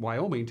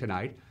Wyoming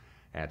tonight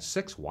at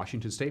 6.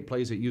 Washington State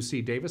plays at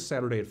UC Davis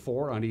Saturday at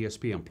 4 on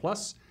ESPN+.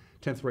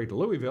 10th-ranked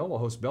Louisville will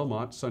host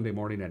Belmont Sunday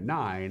morning at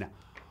 9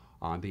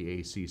 on the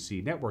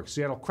ACC Network.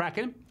 Seattle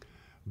Kraken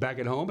back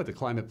at home at the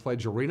Climate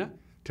Pledge Arena.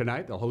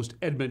 Tonight, they'll host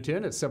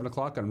Edmonton at 7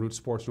 o'clock on Root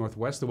Sports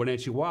Northwest. The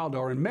Wenatchee Wild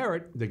are in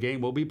Merritt. The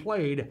game will be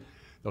played.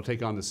 They'll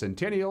take on the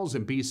Centennials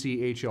in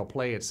BCHL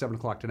play at 7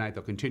 o'clock tonight.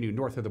 They'll continue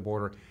north of the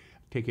border,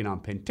 taking on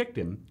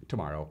Penticton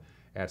tomorrow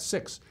at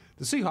 6.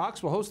 The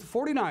Seahawks will host the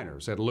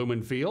 49ers at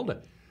Lumen Field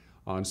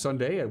on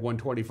Sunday at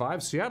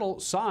 1:25. Seattle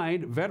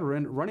signed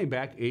veteran running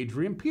back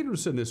Adrian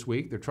Peterson this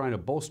week. They're trying to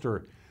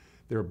bolster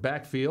their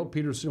backfield.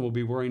 Peterson will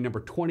be wearing number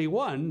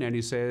 21, and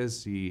he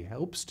says he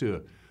hopes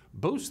to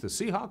boost the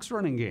Seahawks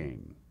running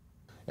game.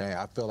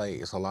 Yeah, I feel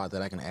like it's a lot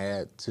that I can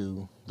add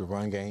to the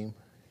run game,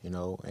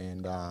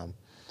 and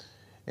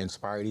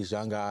inspire these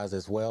young guys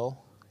as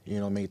well,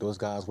 make those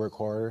guys work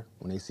harder.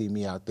 When they see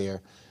me out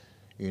there,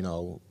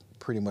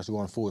 pretty much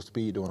going full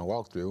speed doing a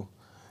walkthrough,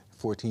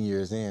 14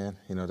 years in,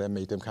 that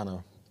made them kind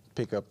of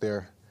pick up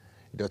their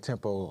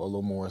tempo a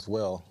little more as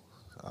well.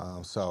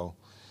 So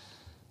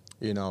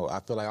I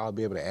feel like I'll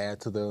be able to add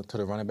to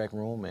the running back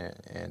room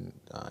and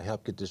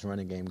help get this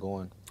running game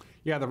going.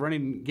 Yeah, the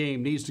running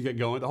game needs to get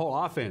going. The whole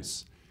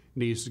offense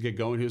needs to get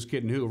going. Who's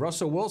kidding who?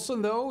 Russell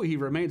Wilson, though, he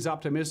remains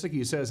optimistic.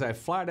 He says, I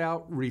flat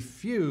out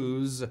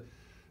refuse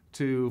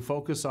to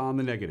focus on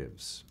the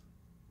negatives.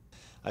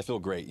 I feel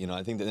great.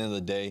 I think at the end of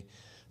the day,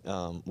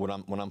 what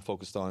I'm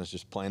focused on is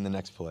just playing the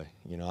next play.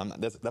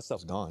 That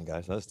stuff's gone,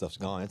 guys. That stuff's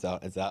gone. It's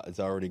out. It's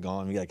already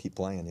gone. We got to keep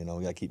playing. We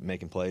got to keep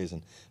making plays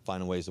and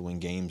finding ways to win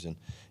games and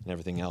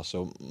everything else.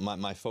 So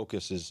my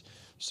focus is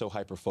so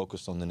hyper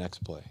focused on the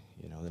next play.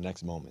 The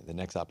next moment, the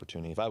next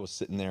opportunity. If I was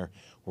sitting there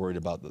worried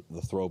about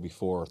the throw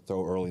before or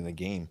throw early in the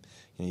game,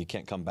 you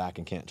can't come back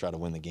and can't try to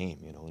win the game.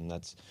 And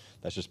that's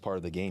just part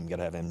of the game. You got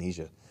to have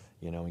amnesia.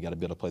 We got to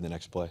be able to play the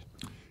next play.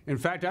 In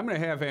fact, I'm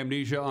going to have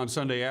amnesia on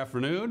Sunday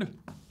afternoon.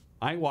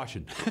 I ain't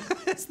watching.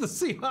 It's the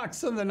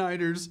Seahawks and the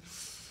Niners.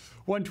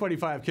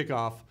 1:25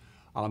 kickoff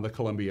on the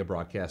Columbia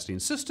Broadcasting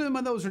System,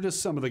 and those are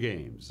just some of the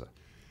games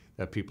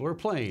that people are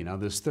playing on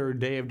this third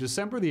day of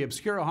December, the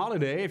Obscura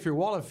holiday. If your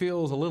wallet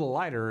feels a little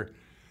lighter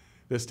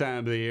this time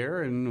of the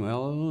year, and,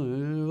 well,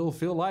 it'll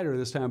feel lighter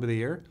this time of the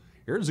year,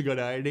 here's a good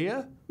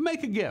idea.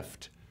 Make a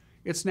gift.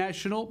 It's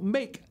National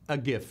Make a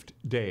Gift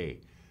Day.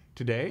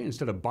 Today,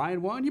 instead of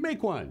buying one, you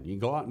make one. You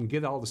go out and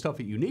get all the stuff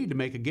that you need to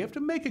make a gift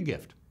and make a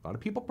gift. A lot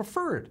of people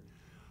prefer it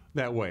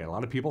that way. A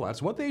lot of people,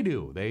 that's what they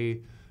do.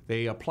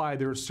 They apply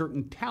their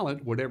certain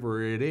talent,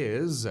 whatever it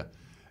is,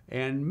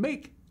 and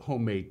make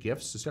homemade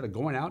gifts instead of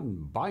going out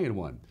and buying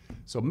one.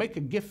 So Make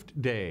a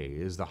Gift Day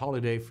is the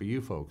holiday for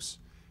you folks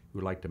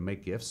who like to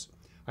make gifts.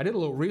 I did a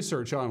little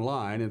research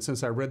online, and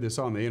since I read this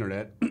on the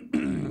internet,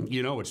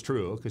 it's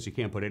true, because you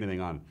can't put anything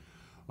on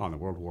the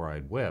World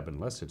Wide Web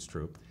unless it's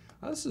true.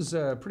 This is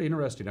pretty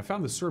interesting. I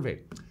found this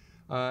survey.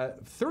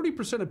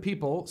 30% of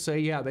people say,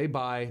 yeah, they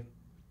buy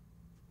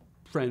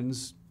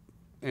friends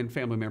and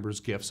family members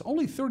gifts.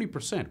 Only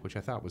 30%, which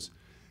I thought was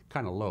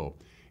kind of low.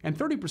 And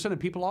 30% of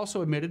people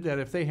also admitted that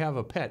if they have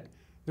a pet,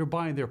 they're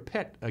buying their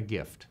pet a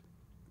gift.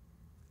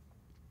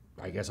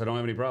 I guess I don't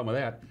have any problem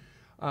with that.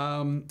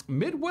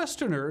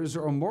 Midwesterners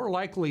are more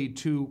likely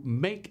to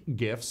make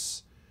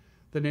gifts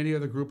than any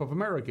other group of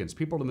Americans.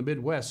 People in the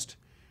Midwest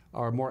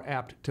are more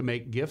apt to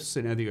make gifts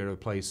than any other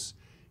place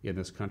in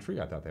this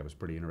country. I thought that was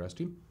pretty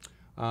interesting.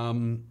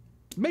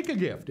 Make a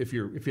gift if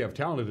you have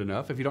talented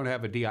enough. If you don't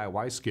have a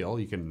DIY skill,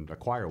 you can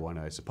acquire one,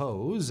 I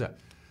suppose.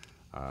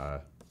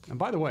 And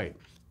by the way,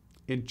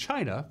 in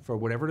China, for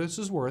whatever this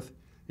is worth,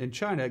 in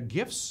China,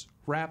 gifts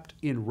wrapped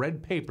in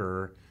red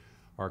paper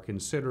are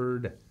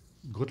considered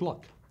good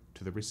luck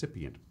to the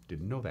recipient.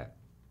 Didn't know that.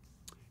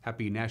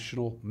 Happy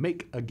National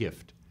Make a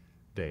Gift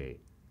Day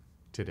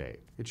today.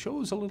 It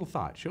shows a little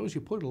thought. Shows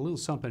you put a little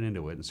something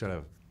into it instead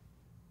of,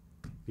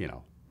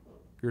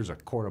 here's a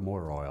quart of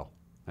motor oil.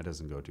 That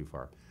doesn't go too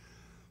far.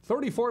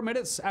 34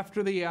 minutes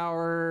after the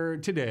hour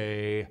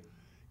today.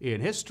 In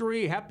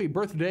history, happy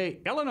birthday,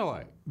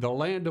 Illinois, the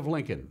land of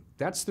Lincoln.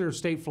 That's their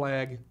state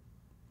flag.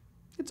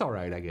 It's all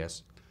right, I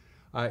guess.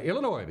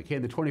 Illinois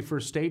became the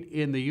 21st state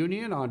in the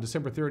Union on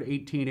December 3rd,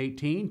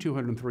 1818,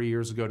 203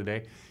 years ago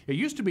today. It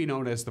used to be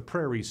known as the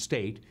Prairie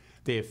State.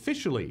 They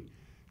officially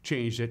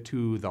changed it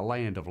to the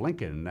land of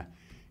Lincoln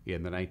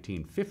in the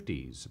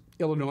 1950s.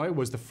 Illinois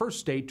was the first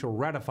state to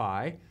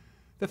ratify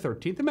the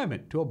 13th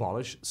Amendment to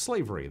abolish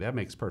slavery. That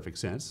makes perfect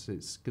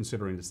sense,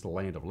 considering it's the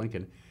land of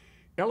Lincoln.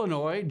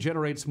 Illinois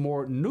generates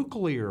more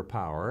nuclear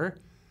power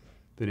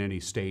than any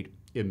state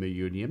in the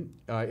Union.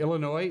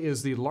 Illinois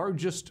is the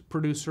largest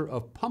producer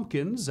of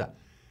pumpkins,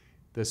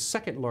 the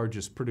second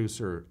largest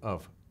producer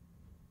of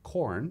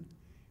corn,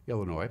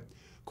 Illinois.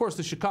 Of course,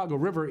 the Chicago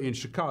River in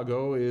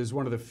Chicago is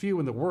one of the few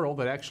in the world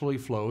that actually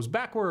flows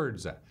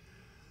backwards.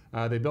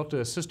 They built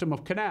a system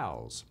of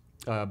canals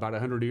about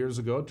 100 years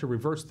ago to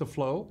reverse the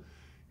flow.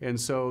 And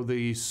so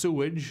the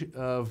sewage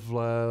of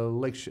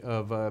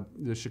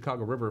the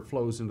Chicago River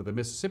flows into the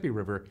Mississippi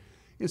River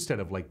instead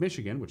of Lake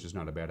Michigan, which is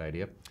not a bad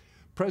idea.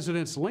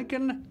 Presidents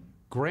Lincoln,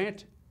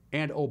 Grant,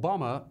 and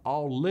Obama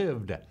all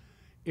lived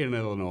in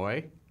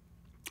Illinois.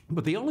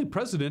 But the only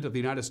president of the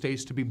United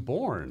States to be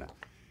born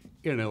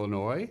in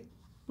Illinois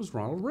was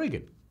Ronald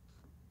Reagan.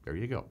 There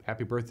you go.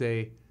 Happy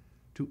birthday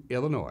to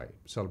Illinois,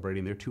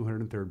 celebrating their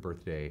 203rd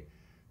birthday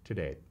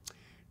today.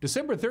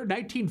 December 3rd,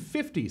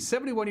 1950,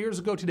 71 years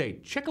ago today.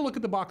 Check a look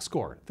at the box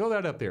score. Throw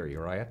that up there,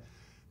 Uriah.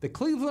 The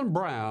Cleveland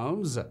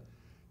Browns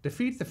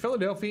defeat the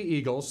Philadelphia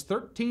Eagles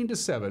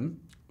 13-7,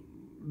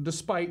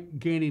 despite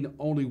gaining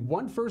only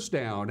one first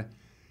down,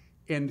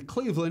 and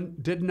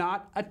Cleveland did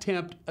not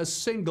attempt a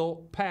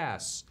single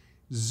pass.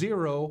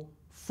 0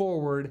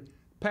 forward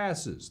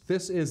passes.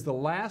 This is the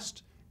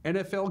last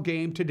NFL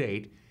game to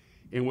date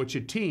in which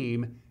a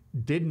team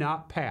did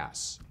not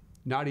pass,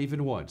 not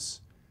even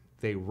once.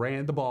 They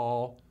ran the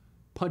ball,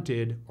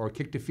 punted, or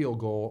kicked a field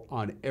goal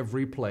on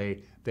every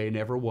play. They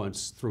never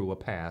once threw a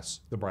pass.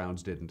 The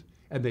Browns didn't,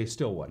 and they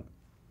still won.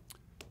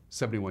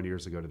 71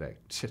 years ago today.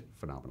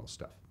 Phenomenal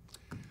stuff.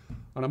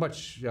 On a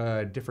much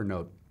different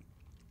note,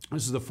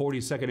 this is the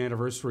 42nd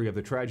anniversary of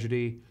the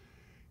tragedy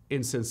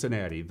in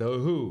Cincinnati. The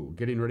Who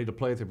getting ready to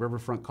play at the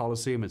Riverfront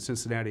Coliseum in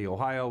Cincinnati,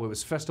 Ohio. It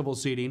was festival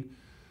seating.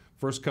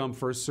 First come,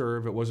 first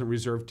serve. It wasn't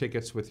reserved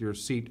tickets with your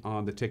seat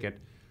on the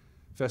ticket.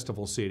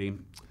 Festival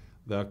seating.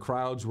 The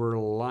crowds were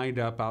lined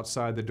up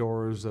outside the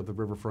doors of the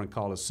Riverfront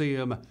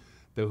Coliseum.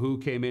 The Who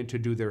came in to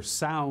do their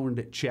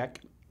sound check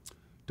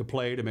to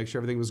play to make sure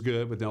everything was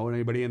good with no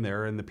anybody in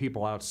there. And the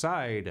people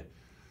outside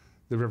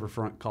the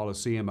Riverfront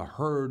Coliseum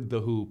heard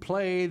the Who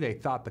play. They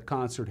thought the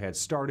concert had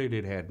started.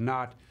 It had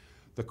not.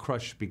 The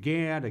crush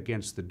began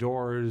against the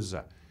doors,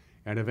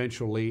 and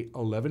eventually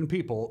 11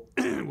 people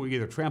were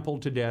either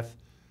trampled to death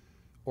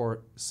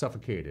or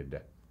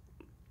suffocated.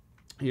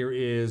 Here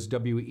is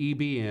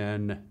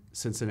WEBN,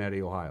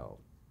 Cincinnati, Ohio.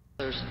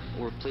 Others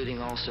were pleading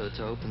also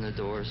to open the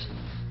doors,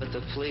 but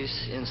the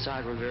police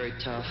inside were very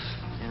tough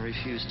and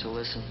refused to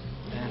listen.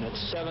 And at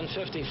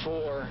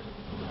 7:54,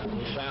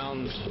 we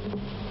found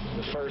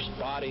the first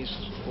bodies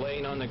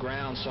laying on the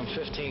ground some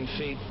 15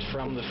 feet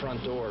from the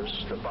front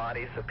doors. The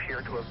bodies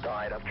appear to have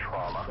died of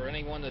trauma. For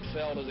anyone that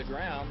fell to the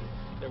ground,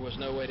 there was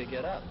no way to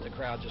get up. The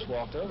crowd just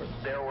walked over them.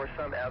 There were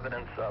some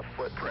evidence of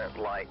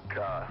footprint-like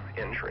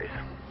injuries.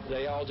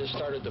 They all just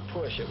started to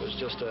push. It was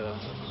just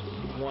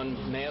one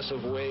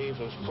massive wave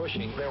of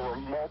pushing. There were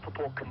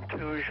multiple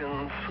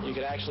contusions. You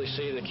could actually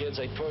see the kids,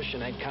 they'd push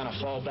and they'd kind of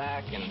fall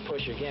back and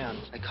push again.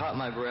 I caught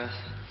my breath.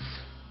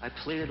 I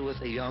pleaded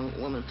with a young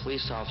woman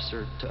police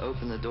officer to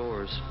open the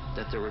doors,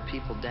 that there were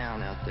people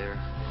down out there.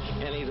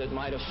 Any that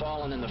might have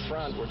fallen in the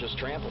front were just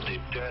trampled. The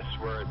deaths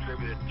were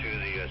attributed to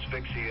the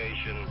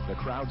asphyxiation. The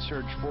crowd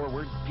surged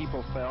forward,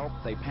 people fell,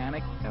 they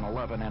panicked, and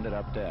 11 ended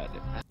up dead.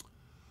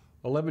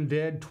 11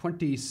 dead,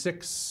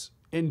 26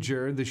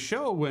 injured. The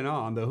show went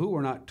on. The Who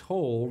were not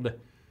told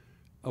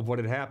of what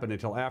had happened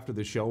until after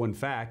the show. In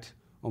fact,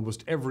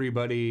 almost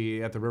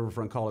everybody at the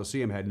Riverfront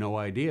Coliseum had no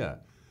idea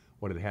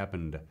what had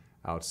happened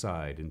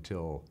outside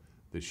until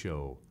the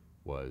show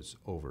was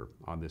over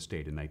on this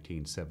date in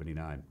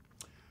 1979.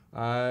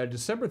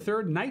 December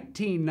 3rd,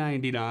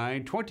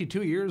 1999,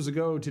 22 years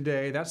ago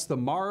today, that's the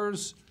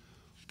Mars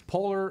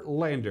Polar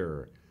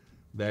Lander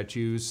that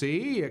you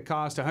see. It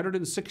cost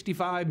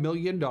 $165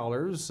 million.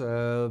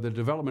 The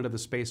development of the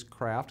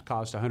spacecraft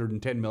cost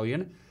 $110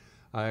 million.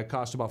 It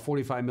cost about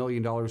 $45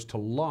 million to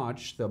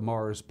launch the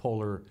Mars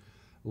Polar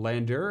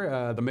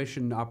Lander. The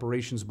mission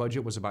operations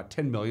budget was about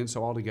 $10 million,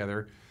 so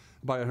altogether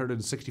about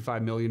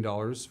 $165 million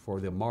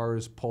for the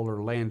Mars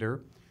Polar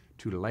Lander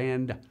to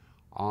land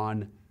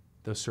on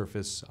the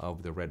surface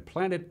of the red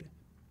planet.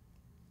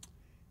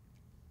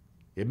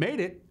 It made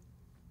it.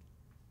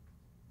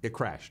 It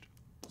crashed.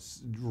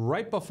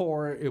 Right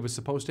before it was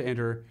supposed to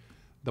enter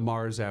the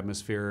Mars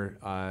atmosphere,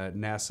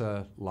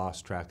 NASA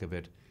lost track of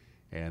it,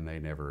 and they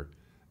never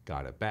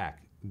got it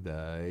back.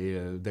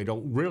 They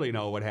don't really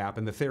know what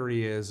happened. The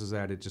theory is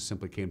that it just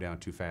simply came down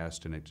too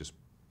fast and it just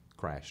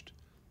crashed.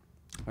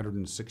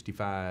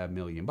 $165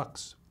 million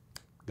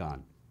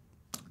gone.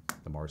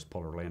 The Mars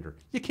Polar Lander.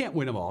 You can't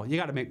win them all. You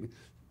got to make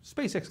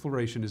space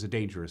exploration is a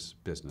dangerous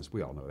business.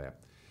 We all know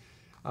that.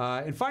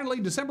 And finally,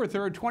 December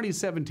 3rd,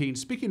 2017.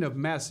 Speaking of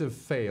massive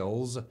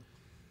fails,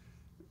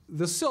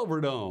 the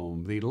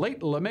Silverdome, the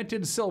late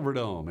lamented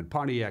Silverdome in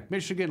Pontiac,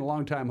 Michigan, a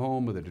longtime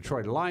home of the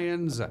Detroit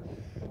Lions.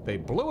 They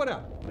blew it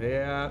up.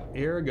 Yeah,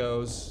 here it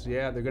goes.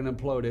 Yeah, they're going to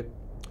implode it.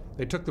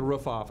 They took the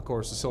roof off, of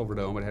course, the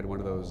Silverdome. It had one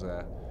of those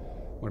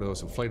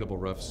inflatable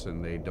roofs,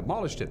 and they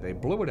demolished it. They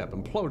blew it up,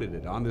 imploded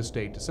it on this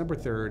date, December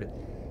 3rd,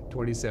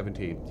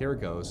 2017. Here it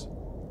goes.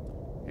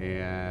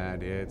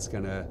 And here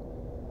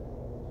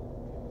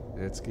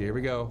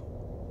we go.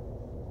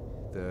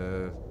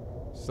 The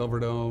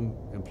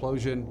Silverdome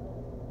implosion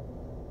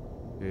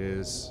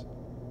is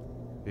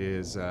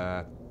is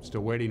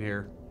still waiting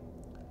here.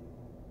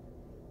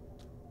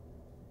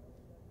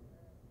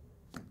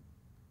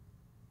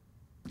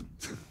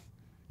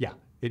 Yeah,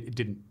 it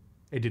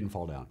didn't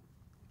fall down.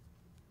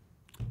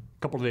 A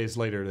couple of days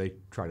later, they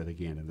tried it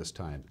again, and this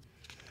time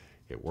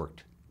it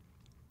worked.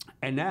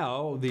 And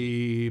now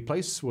the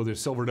place where the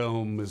Silver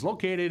Dome is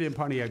located in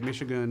Pontiac,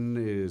 Michigan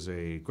is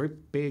a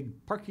great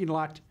big parking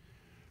lot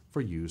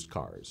for used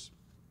cars.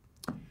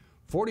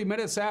 40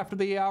 minutes after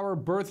the hour,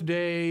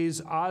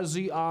 birthdays,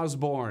 Ozzy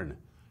Osbourne.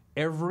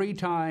 Every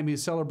time he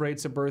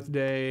celebrates a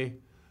birthday,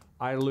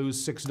 I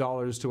lose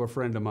 $6 to a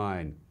friend of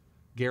mine.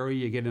 Gary,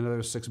 you get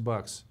another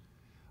 $6.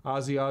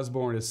 Ozzy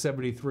Osbourne is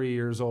 73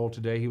 years old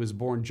today. He was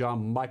born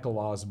John Michael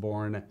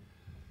Osbourne.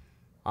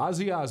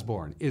 Ozzy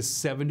Osbourne is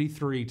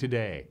 73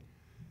 today.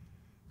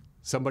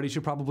 Somebody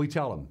should probably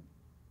tell him.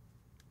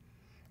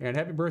 And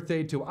happy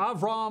birthday to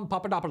Avram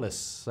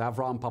Papadopoulos.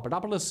 Avram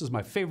Papadopoulos is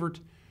my favorite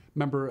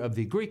member of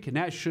the Greek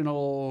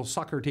national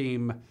soccer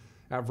team.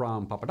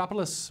 Avram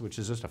Papadopoulos, which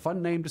is just a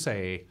fun name to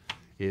say,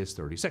 is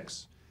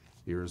 36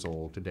 years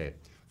old today.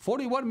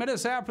 41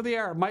 minutes after the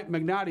hour, Mike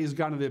Magnotti's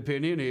got an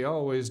opinion. He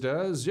always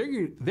does.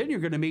 Then you're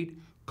going to meet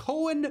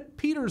Cohen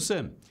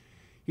Peterson.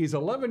 He's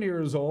 11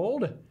 years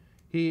old.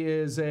 He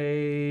is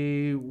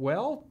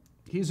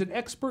he's an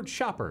expert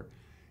shopper.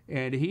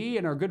 And he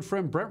and our good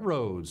friend Brent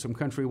Rhodes from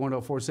Country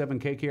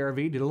 104.7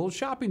 KKRV did a little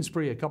shopping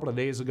spree a couple of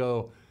days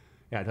ago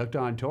at Hooked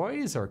on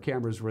Toys. Our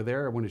cameras were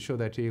there. I want to show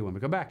that to you when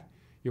we come back.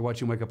 You're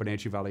watching Wake Up in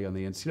Anchi Valley on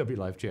the NCW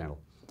Life channel.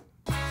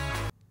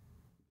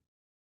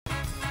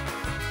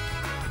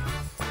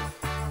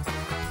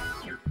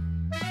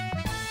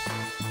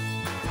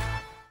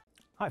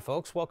 Hi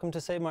folks, welcome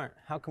to Save Mart.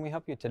 How can we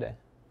help you today?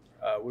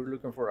 We're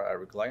looking for a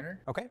recliner.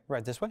 Okay,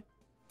 right this way.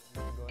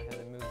 Go ahead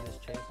and move this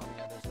chase on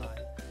the other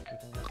side. You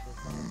can lift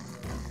this up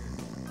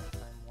to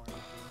lifetime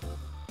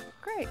warranty.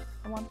 Great,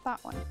 I want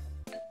that one.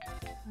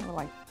 I would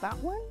like that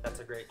one. That's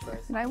a great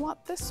choice. And I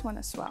want this one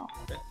as well.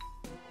 Okay.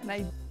 And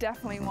I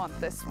definitely want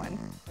this one.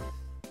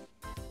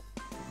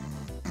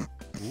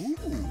 Ooh.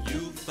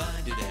 You'll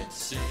find it at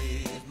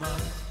Save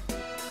Mart.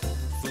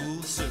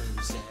 Full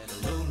service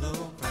at a low,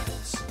 low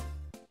price.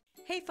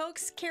 Hey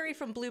folks, Carrie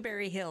from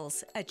Blueberry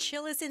Hills. A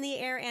chill is in the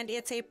air and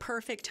it's a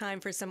perfect time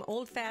for some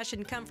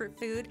old-fashioned comfort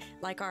food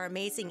like our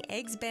amazing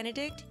Eggs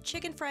Benedict,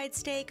 chicken fried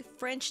steak,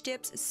 French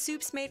dips,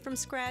 soups made from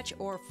scratch,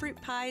 or fruit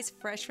pies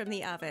fresh from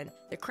the oven.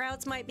 The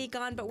crowds might be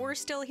gone, but we're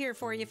still here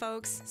for you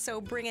folks.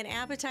 So bring an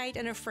appetite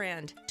and a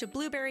friend to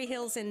Blueberry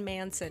Hills in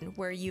Manson,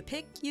 where you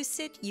pick, you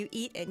sit, you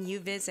eat, and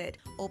you visit.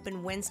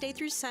 Open Wednesday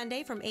through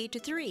Sunday from 8 to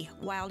 3.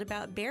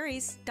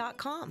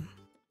 wildaboutberries.com.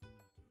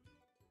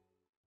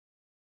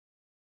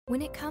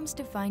 When it comes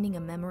to finding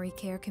a memory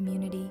care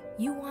community,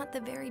 you want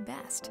the very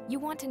best. You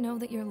want to know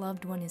that your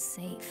loved one is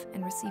safe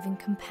and receiving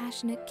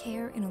compassionate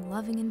care in a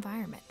loving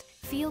environment.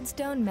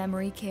 Fieldstone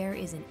Memory Care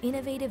is an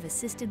innovative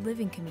assisted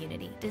living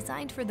community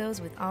designed for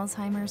those with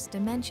Alzheimer's,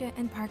 dementia,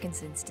 and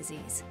Parkinson's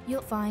disease.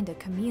 You'll find a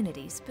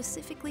community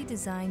specifically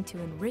designed to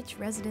enrich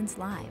residents'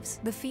 lives.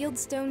 The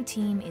Fieldstone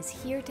team is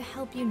here to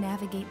help you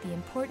navigate the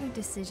important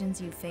decisions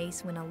you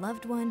face when a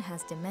loved one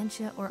has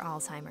dementia or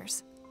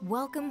Alzheimer's.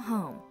 Welcome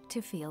home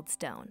to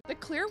Fieldstone. The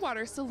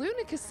Clearwater Saloon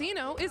and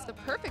Casino is the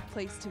perfect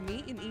place to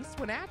meet in East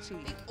Wenatchee.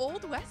 The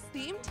Old West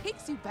theme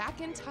takes you back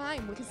in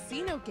time with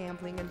casino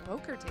gambling and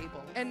poker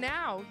tables. And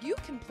now you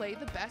can play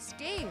the best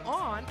games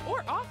on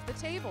or off the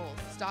tables.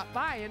 Stop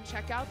by and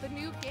check out the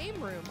new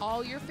game room.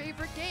 All your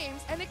favorite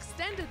games and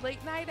extended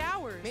late night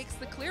hours makes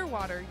the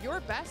Clearwater your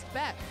best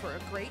bet for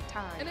a great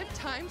time. And if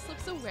time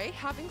slips away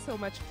having so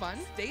much fun,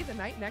 stay the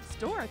night next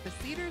door at the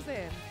Cedars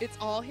Inn. It's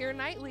all here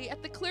nightly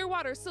at the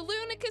Clearwater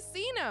Saloon and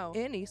Casino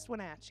in East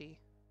Wenatchee.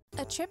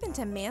 A trip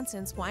into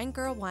Manson's Wine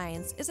Girl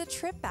Wines is a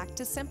trip back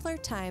to simpler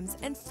times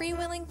and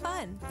freewheeling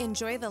fun.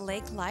 Enjoy the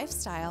lake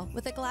lifestyle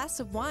with a glass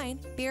of wine,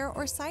 beer,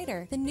 or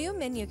cider. The new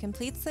menu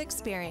completes the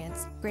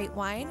experience. Great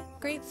wine,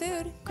 great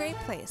food, great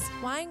place.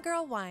 Wine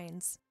Girl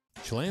Wines.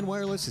 Chelan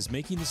Wireless is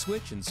making the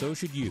switch, and so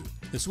should you.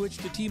 The switch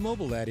to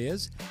T-Mobile, that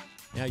is.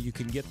 Now you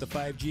can get the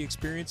 5G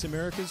experience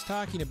America's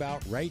talking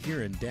about right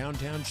here in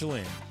downtown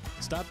Chelan.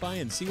 Stop by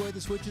and see why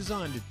the switch is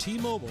on to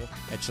T-Mobile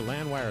at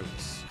Chelan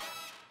Wireless.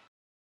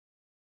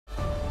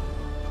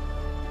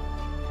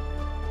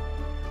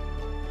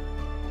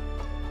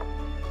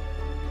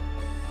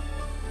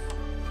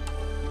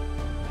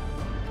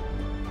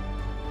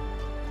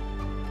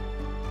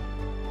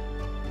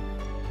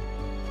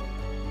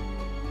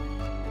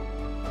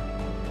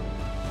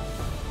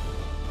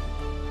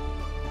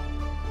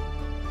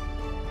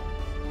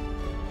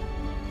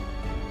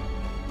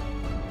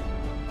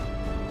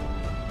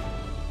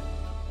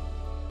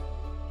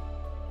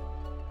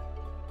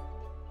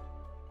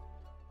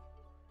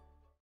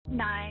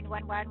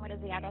 911, what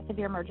is the address of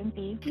your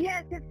emergency?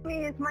 Yes, it's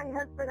me. It's my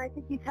husband. I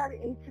think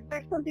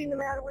there's something the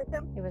matter with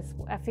him. It was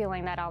a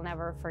feeling that I'll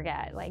never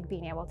forget, like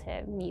being able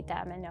to meet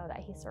them and know that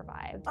he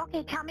survived.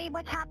 Okay, tell me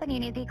what's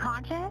happening. Is he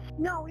conscious?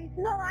 No, he's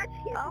not.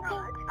 He's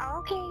not.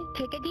 Okay,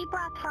 take a deep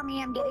breath for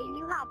me. I'm getting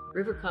you help.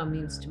 Rivercom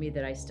means to me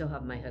that I still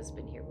have my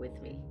husband here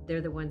with me.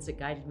 They're the ones that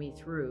guided me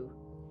through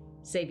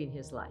saving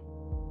his life.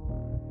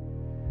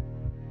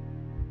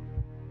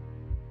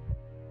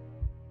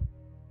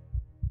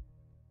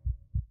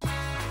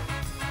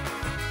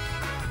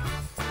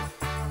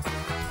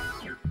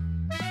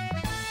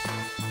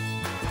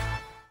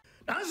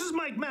 Now, this is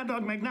Mike Mad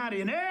Dog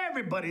McNatty, and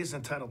everybody's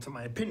entitled to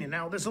my opinion.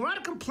 Now, there's a lot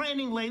of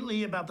complaining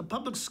lately about the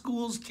public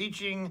schools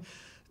teaching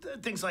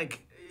things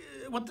like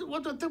what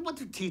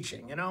they're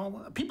teaching, you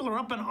know? People are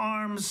up in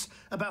arms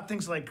about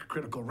things like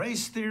critical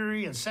race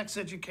theory and sex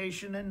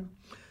education, and,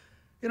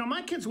 you know,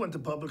 my kids went to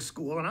public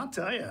school, and I'll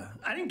tell you,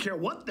 I didn't care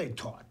what they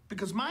taught,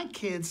 because my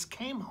kids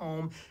came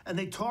home and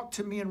they talked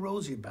to me and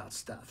Rosie about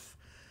stuff.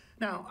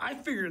 Now, I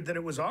figured that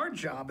it was our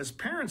job as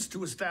parents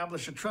to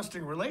establish a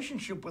trusting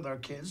relationship with our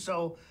kids,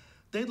 so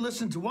they'd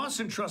listen to us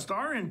and trust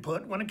our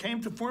input when it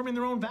came to forming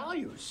their own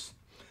values.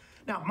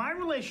 Now, my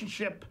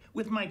relationship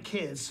with my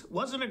kids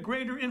wasn't a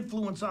greater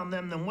influence on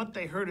them than what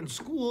they heard in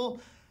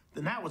school,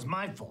 then that was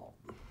my fault.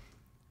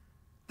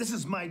 This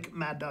is Mike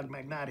Mad Dog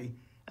McNatty,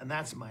 and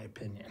that's my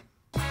opinion.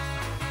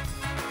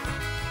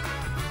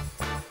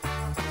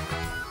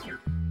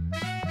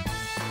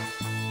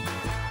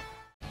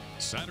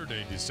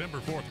 Saturday, December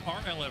 4th,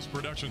 RLS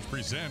Productions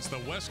presents the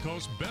West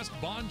Coast Best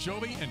Bon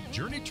Jovi and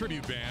Journey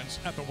tribute bands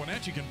at the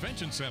Wenatchee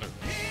Convention Center.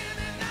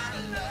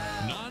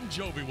 Non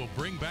Jovi will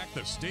bring back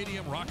the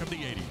stadium rock of the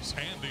 80s,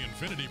 and the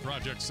Infinity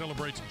Project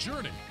celebrates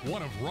Journey,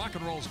 one of rock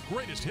and roll's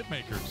greatest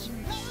hitmakers.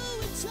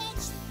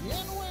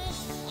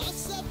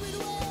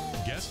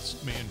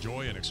 Guests may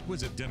enjoy an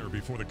exquisite dinner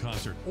before the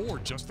concert or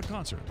just the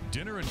concert.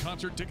 Dinner and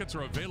concert tickets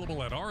are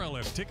available at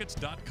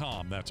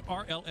rlstickets.com. That's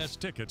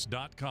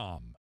rlstickets.com.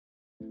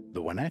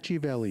 The Wenatchee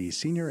Valley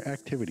Senior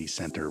Activity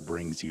Center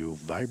brings you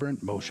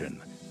Vibrant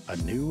Motion, a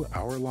new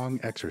hour-long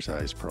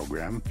exercise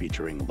program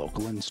featuring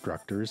local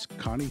instructors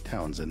Connie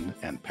Townsend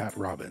and Pat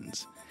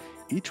Robbins.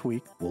 Each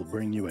week, we'll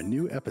bring you a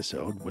new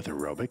episode with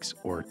aerobics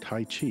or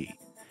Tai Chi.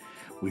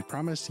 We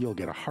promise you'll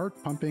get a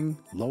heart-pumping,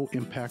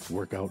 low-impact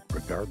workout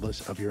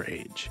regardless of your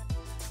age.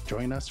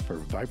 Join us for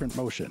Vibrant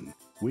Motion,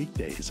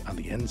 weekdays on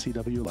the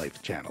NCW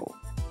Life channel.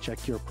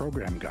 Check your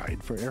program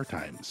guide for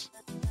airtimes.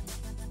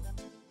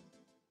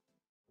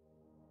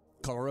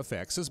 Color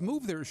FX has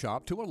moved their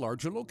shop to a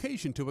larger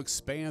location to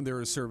expand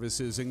their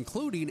services,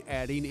 including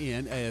adding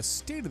in a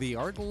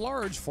state-of-the-art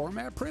large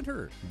format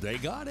printer. They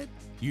got it.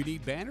 You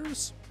need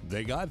banners?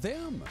 They got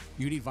them.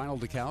 You need vinyl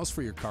decals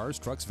for your cars,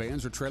 trucks,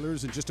 vans, or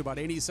trailers in just about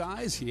any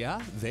size?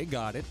 Yeah, they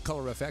got it.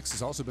 Color FX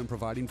has also been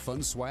providing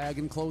fun swag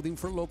and clothing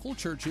for local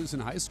churches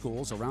and high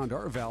schools around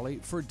our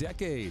valley for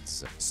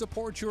decades.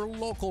 Support your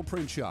local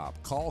print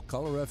shop. Call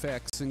Color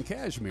FX in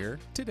Cashmere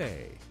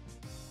today.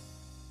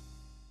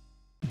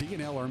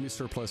 D&L Army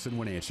Surplus in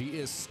Wenatchee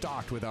is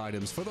stocked with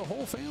items for the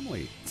whole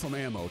family. From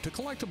ammo to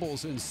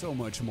collectibles and so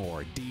much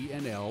more,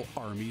 D&L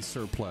Army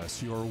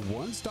Surplus, your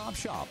one-stop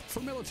shop for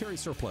military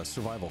surplus,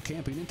 survival,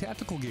 camping, and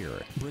tactical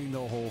gear. Bring the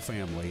whole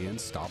family and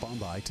stop on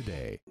by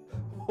today.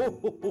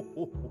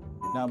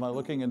 Now, am I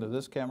looking into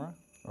this camera?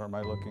 Or am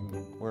I looking,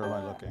 where am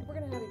I looking? We're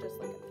gonna have you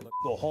just look at it.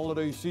 The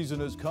holiday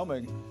season is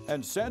coming,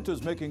 and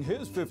Santa's making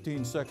his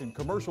 15-second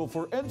commercial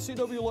for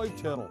NCW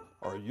Life Channel.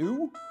 Are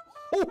you?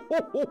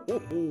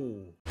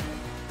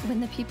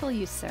 When the people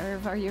you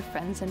serve are your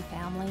friends and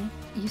family,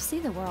 you see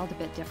the world a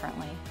bit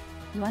differently.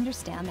 You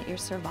understand that your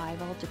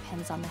survival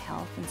depends on the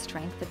health and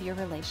strength of your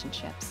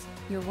relationships.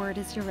 Your word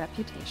is your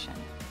reputation,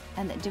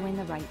 and that doing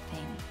the right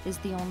thing is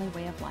the only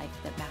way of life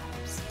that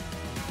matters.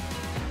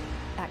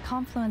 At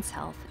Confluence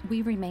Health,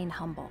 we remain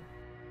humble.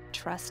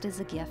 Trust is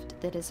a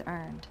gift that is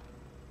earned,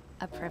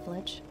 a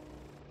privilege,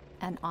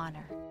 an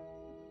honor.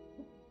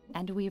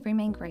 And we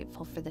remain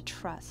grateful for the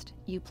trust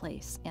you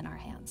place in our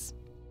hands.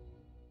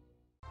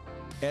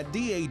 At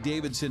D.A.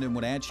 Davidson in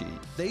Wenatchee,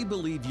 they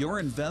believe your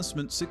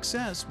investment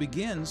success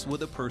begins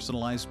with a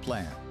personalized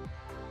plan.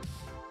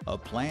 A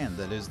plan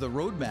that is the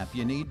roadmap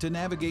you need to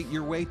navigate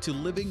your way to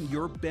living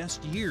your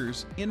best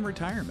years in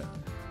retirement.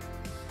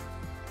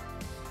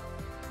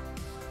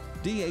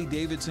 D.A.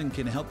 Davidson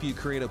can help you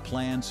create a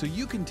plan so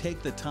you can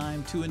take the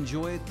time to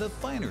enjoy the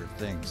finer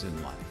things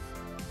in life.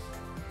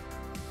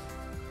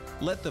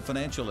 Let the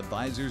financial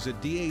advisors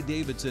at D.A.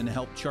 Davidson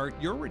help chart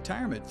your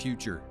retirement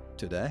future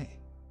today.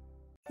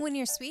 When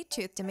your sweet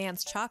tooth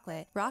demands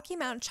chocolate, Rocky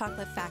Mountain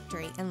Chocolate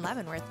Factory in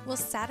Leavenworth will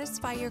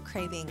satisfy your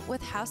craving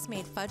with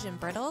house-made fudge and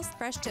brittles,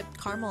 fresh-dipped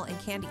caramel and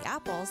candy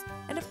apples,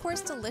 and of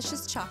course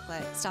delicious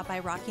chocolate. Stop by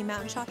Rocky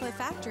Mountain Chocolate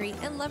Factory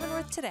in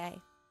Leavenworth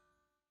today.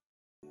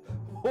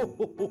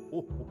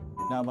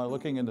 Now, am I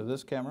looking into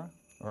this camera?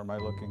 Or am I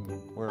looking,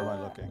 where am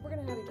I looking? We're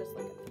gonna have you just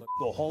look at it.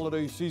 The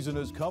holiday season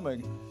is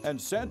coming,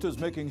 and Santa's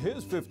making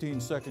his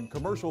 15-second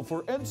commercial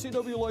for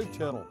NCW Life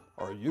Channel.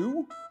 Are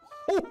you?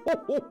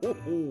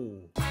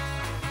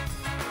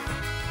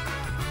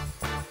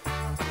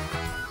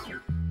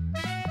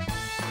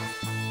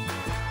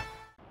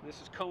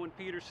 Cohen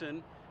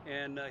Peterson,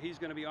 and he's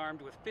going to be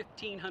armed with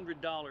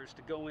 $1,500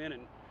 to go in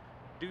and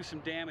do some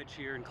damage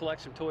here and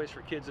collect some toys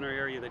for kids in our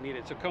area that need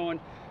it. So Cohen,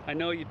 I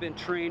know you've been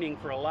training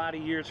for a lot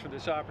of years for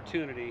this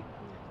opportunity.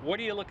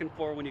 What are you looking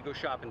for when you go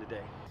shopping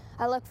today?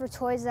 I look for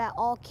toys that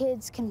all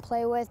kids can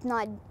play with,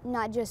 not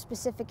just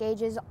specific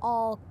ages,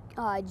 all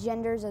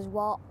genders as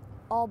well.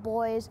 All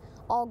boys,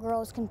 all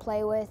girls can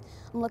play with.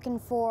 I'm looking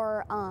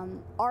for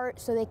art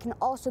so they can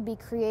also be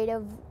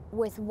creative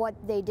with what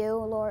they do,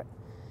 Lord.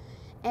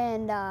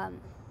 And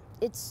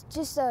it's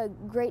just a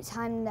great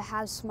time to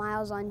have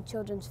smiles on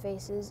children's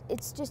faces.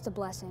 It's just a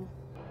blessing.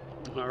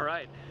 All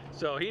right,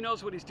 so he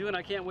knows what he's doing.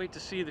 I can't wait to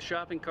see the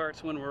shopping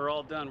carts when we're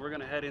all done. We're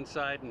gonna head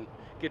inside and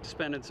get to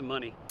spending some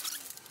money.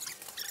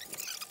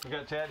 We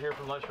got Ted here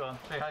from Lunchbox.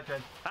 Say hi,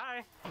 Ted.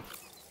 Hi.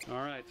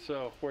 All right,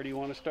 so where do you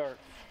want to start?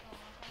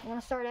 I want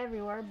to start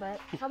everywhere, but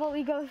how about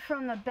we go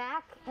from the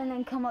back and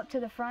then come up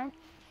to the front?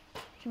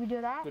 Should we do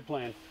that? Good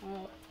plan. All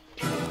right.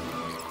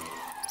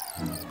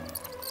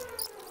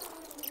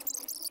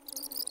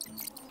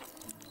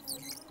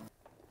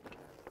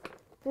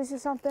 This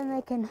is something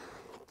they can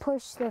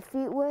push their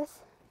feet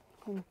with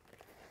and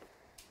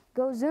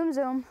go zoom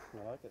zoom.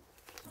 I like it.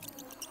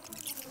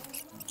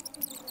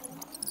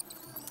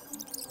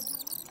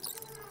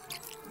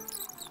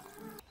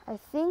 I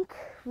think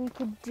we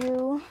could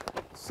do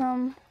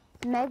some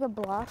mega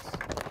blocks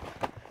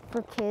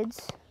for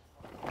kids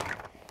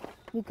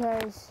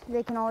because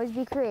they can always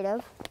be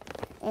creative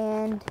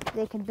and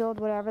they can build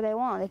whatever they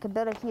want. They could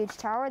build a huge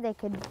tower, they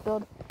could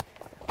build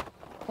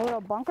a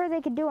little bunker,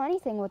 they could do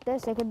anything with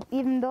this. They could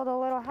even build a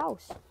little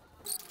house.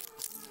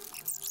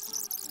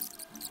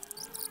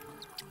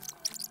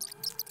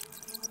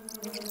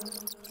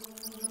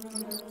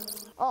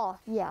 Oh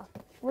yeah,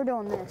 we're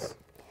doing this.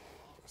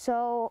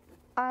 So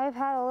I've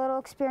had a little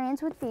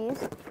experience with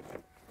these.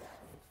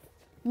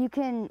 You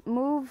can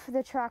move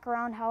the track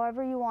around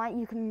however you want.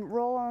 You can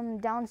roll them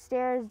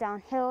downstairs,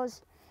 down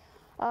hills.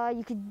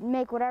 You could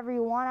make whatever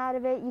you want out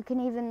of it. You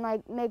can even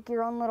like make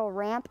your own little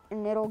ramp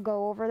and it'll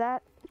go over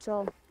that.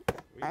 So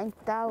I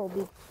think that will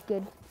be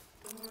good.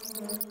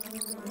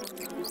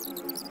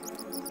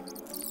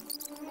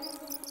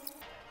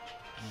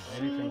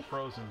 Anything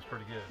frozen is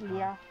pretty good.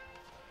 Yeah.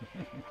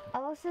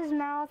 Elsa's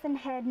mouth and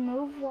head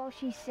move while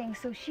she sings.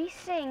 So she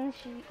sings,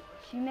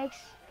 she makes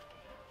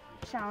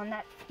sound,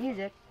 that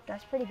music.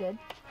 That's pretty good.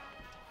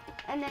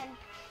 And then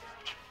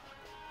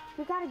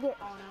we gotta get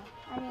Anna.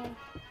 I mean,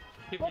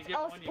 if you get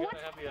one, you gotta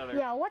have the other.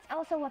 Yeah, what's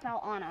Elsa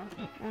without Anna?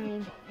 I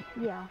mean,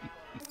 yeah.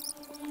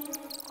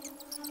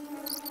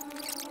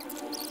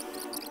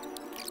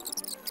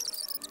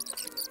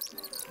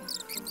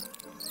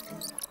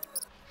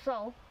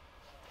 So,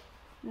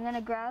 I'm gonna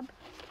grab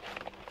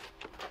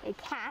a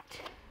cat.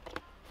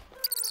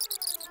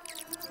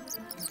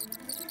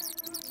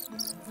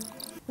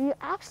 You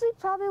actually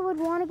probably would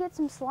want to get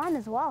some slime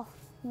as well,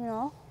 you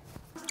know.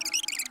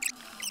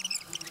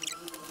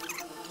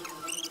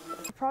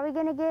 You're probably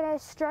gonna get a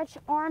Stretch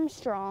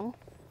Armstrong.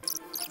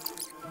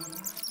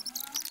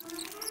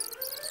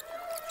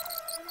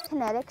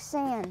 Kinetic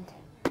sand.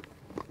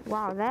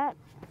 Wow, that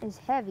is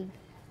heavy.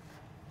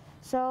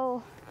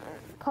 So,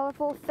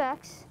 colorful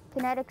effects.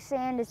 Kinetic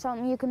sand is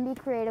something you can be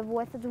creative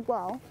with as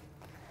well.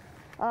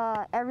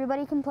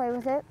 Everybody can play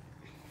with it.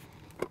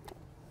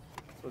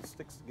 So it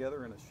sticks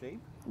together in a shape?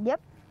 Yep.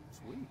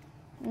 Sweet.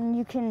 And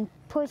you can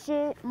push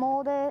it,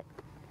 mold it,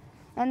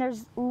 and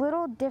there's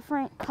little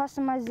different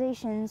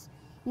customizations.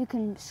 You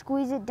can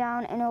squeeze it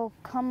down and it'll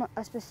come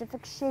a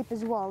specific shape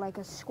as well, like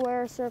a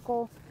square,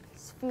 circle,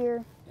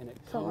 sphere. And it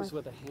comes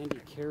with a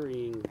handy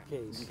carrying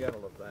case. You gotta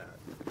love that.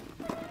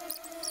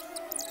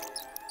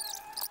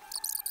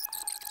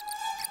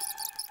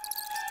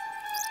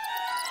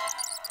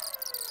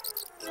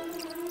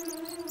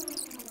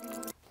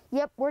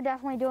 Yep, we're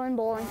definitely doing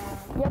bowling.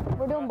 Yep,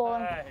 we're doing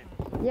bowling.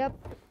 Yep.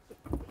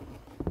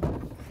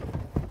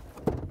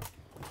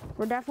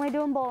 We're definitely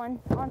doing bowling.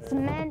 On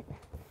cement,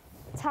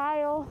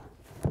 tile,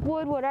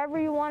 wood, whatever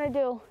you want to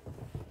do.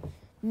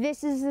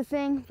 This is the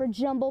thing for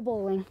jumbo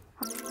bowling.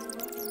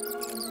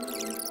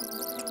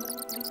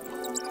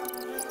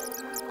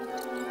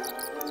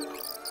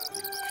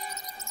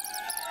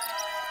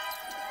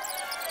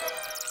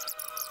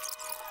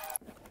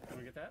 Can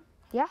we get that?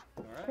 Yeah,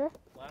 all right. Sure.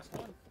 Last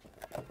one.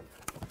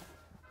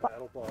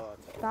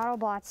 BattleBots.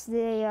 BattleBots,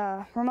 they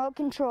remote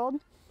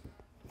controlled.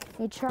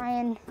 They try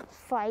and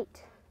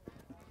fight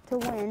to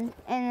win,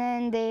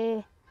 and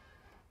then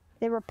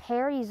they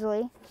repair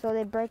easily. So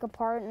they break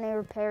apart and they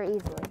repair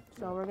easily.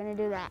 So we're gonna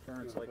do that.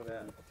 Parents like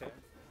that. Okay.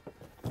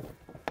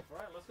 All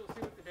right, let's go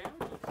see what the damage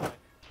looks like.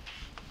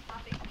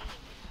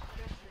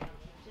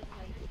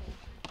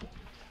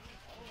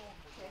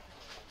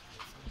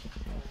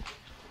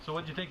 So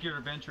what did you think of your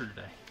adventure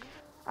today?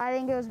 I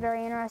think it was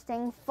very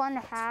interesting, fun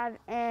to have,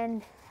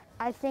 and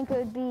I think it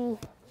would be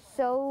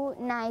so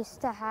nice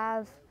to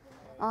have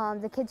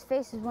the kids'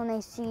 faces when they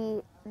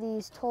see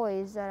these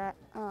toys that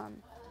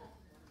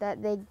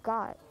they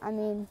got. I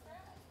mean,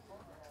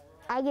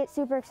 I get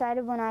super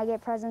excited when I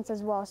get presents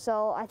as well,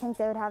 so I think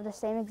they would have the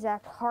same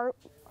exact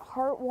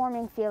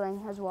heartwarming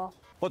feeling as well.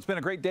 Well, it's been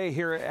a great day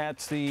here at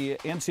the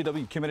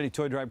NCW Community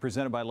Toy Drive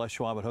presented by Les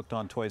Schwab at Hooked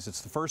on Toys.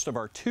 It's the first of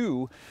our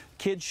 2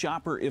 Kid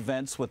Shopper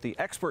events. With the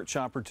expert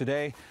shopper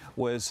today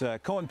was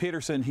Cohen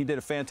Peterson. He did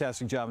a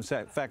fantastic job.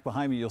 In fact,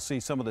 behind me you'll see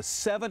some of the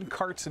 7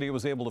 carts that he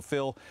was able to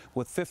fill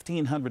with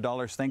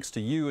 $1,500 thanks to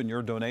you and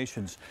your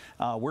donations.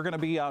 We're going to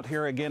be out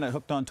here again at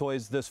Hooked on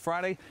Toys this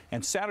Friday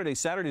and Saturday.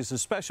 Saturday is a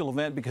special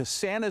event because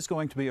Santa is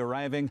going to be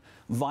arriving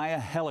via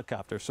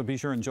helicopter, so be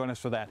sure and join us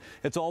for that.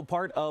 It's all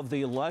part of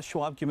the Les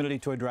Schwab Community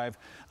Toy Drive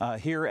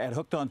here at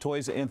Hooked on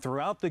Toys and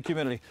throughout the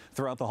community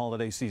throughout the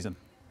holiday season.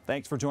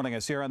 Thanks for joining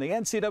us here on the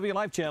NCW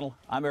Live channel.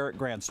 I'm Eric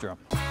Grandstrom.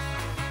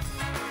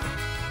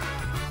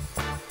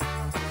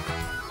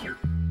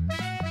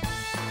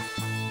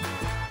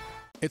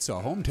 It's a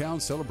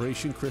hometown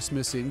celebration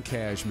Christmas in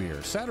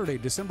Kashmir, Saturday,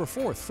 December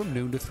 4th from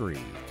noon to 3.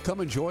 Come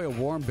enjoy a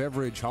warm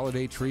beverage,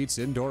 holiday treats,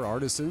 indoor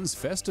artisans,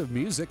 festive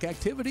music,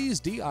 activities,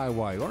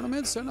 DIY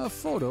ornaments, and a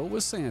photo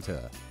with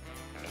Santa.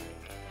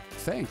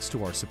 Thanks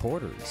to our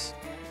supporters.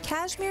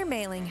 Kashmir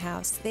Mailing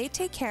House. They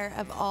take care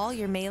of all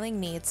your mailing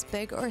needs,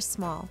 big or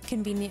small,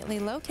 conveniently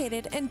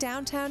located in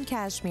downtown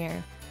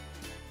Kashmir.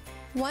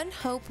 One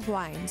Hope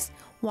Wines.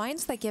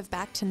 Wines that give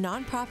back to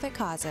nonprofit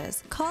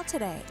causes. Call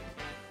today.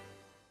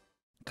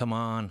 Come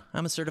on,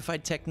 I'm a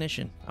certified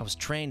technician. I was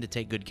trained to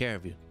take good care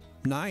of you.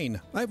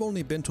 9. I've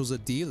only been to the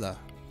dealer.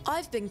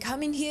 I've been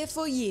coming here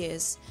for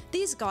years.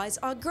 These guys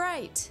are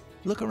great.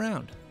 Look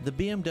around. The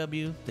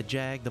BMW, the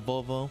Jag, the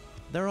Volvo,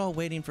 they're all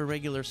waiting for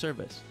regular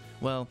service.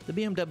 Well, the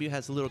BMW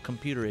has a little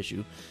computer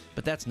issue,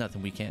 but that's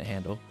nothing we can't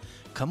handle.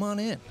 Come on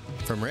in.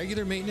 From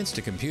regular maintenance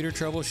to computer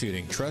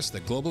troubleshooting, trust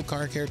the Global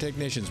Car Care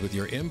technicians with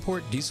your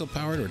import,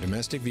 diesel-powered, or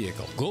domestic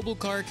vehicle. Global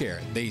Car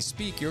Care. They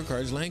speak your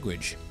car's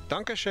language.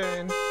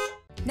 Dankeschön.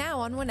 Now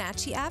on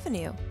Wenatchee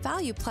Avenue,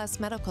 Value Plus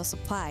Medical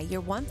Supply, your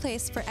one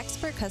place for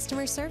expert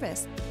customer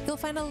service. You'll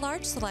find a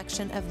large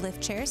selection of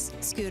lift chairs,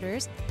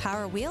 scooters,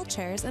 power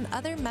wheelchairs, and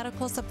other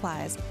medical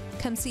supplies.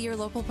 Come see your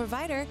local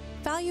provider,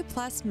 Value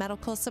Plus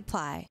Medical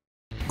Supply.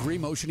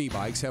 Green Motion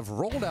e-bikes have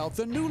rolled out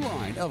the new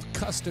line of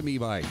custom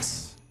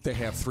e-bikes. They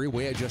have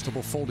 3-way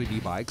adjustable folded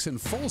e-bikes and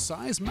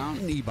full-size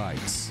mountain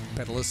e-bikes.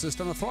 Pedal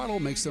assist on the throttle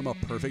makes them a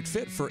perfect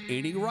fit for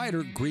any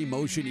rider. Green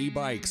Motion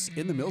e-bikes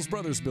in the Mills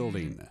Brothers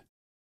building.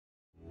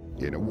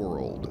 In a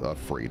world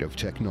afraid of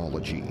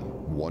technology,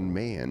 one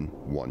man,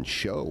 one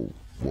show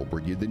will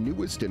bring you the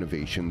newest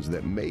innovations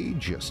that may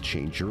just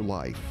change your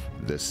life.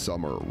 This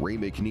summer, Ray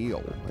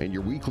McNeil, and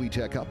your Weekly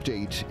Tech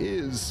Update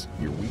is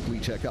your Weekly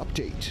Tech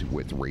Update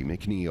with Ray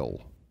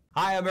McNeil.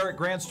 Hi, I'm Eric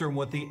Grandstrom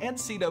with the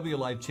NCW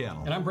Live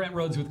channel. And I'm Brent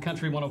Rhodes with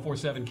Country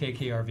 104.7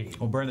 KKRV.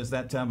 Well, Brent, it's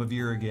that time of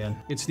year again.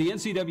 It's the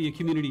NCW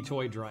Community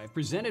Toy Drive,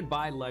 presented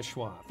by Les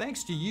Schwab.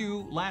 Thanks to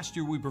you, last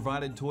year we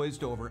provided toys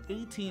to over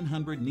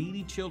 1,800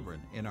 needy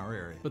children in our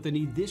area. But the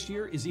need this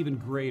year is even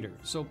greater.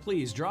 So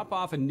please drop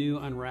off a new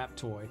unwrapped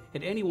toy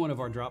at any one of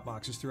our drop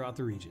boxes throughout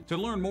the region. To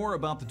learn more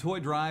about the Toy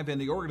Drive and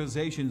the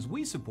organizations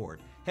we support,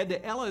 head to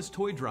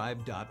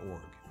lstoydrive.org.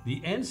 The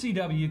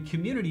NCW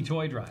Community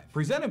Toy Drive,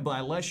 presented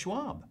by Les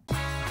Schwab.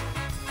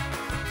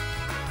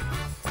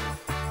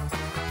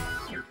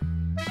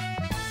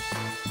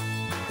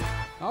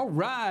 All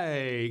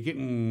right,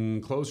 getting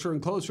closer and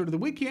closer to the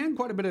weekend.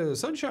 Quite a bit of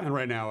sunshine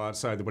right now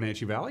outside the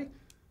Wenatchee Valley.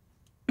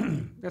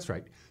 That's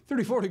right,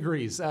 34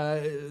 degrees.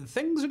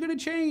 Things are going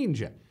to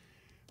change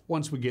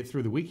once we get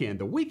through the weekend.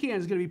 The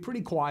weekend is going to be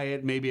pretty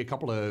quiet, maybe a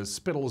couple of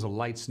spittles of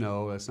light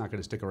snow. That's not going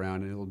to stick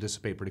around, and it'll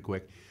dissipate pretty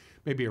quick.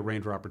 Maybe a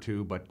raindrop or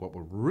two, but what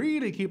we're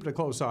really keeping a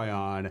close eye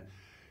on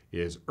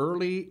is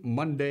early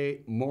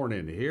Monday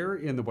morning here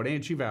in the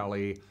Wenatchee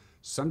Valley.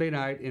 Sunday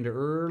night into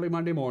early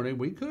Monday morning,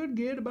 we could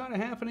get about a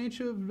half an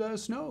inch of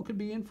snow. Could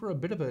be in for a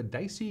bit of a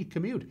dicey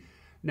commute.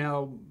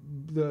 Now,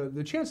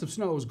 the chance of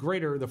snow is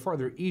greater the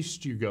farther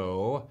east you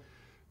go.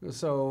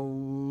 So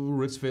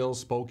Ritzville,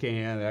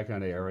 Spokane, that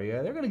kind of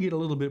area, they're going to get a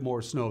little bit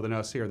more snow than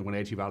us here in the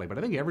Wenatchee Valley. But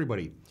I think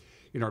everybody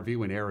in our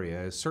viewing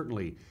area is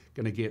certainly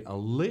going to get a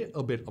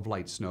little bit of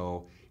light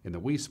snow in the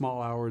wee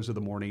small hours of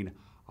the morning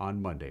on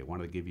Monday.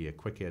 Wanted to give you a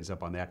quick heads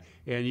up on that.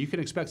 And you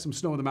can expect some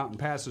snow in the mountain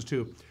passes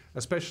too,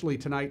 especially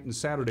tonight and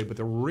Saturday. But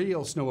the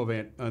real snow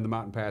event on the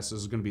mountain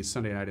passes is going to be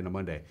Sunday night into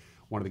Monday.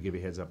 Wanted to give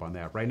you a heads up on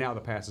that. Right now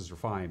the passes are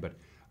fine, but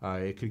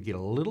it could get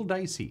a little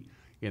dicey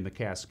in the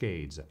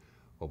Cascades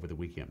over the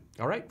weekend.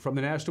 All right, from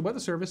the National Weather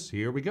Service,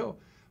 here we go.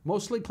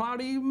 Mostly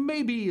cloudy,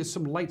 maybe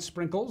some light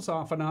sprinkles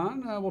off and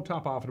on. We'll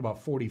top off at about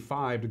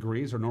 45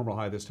 degrees. Our normal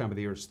high this time of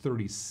the year is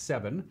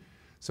 37,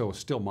 so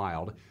still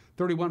mild.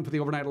 31 for the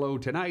overnight low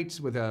tonight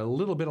with a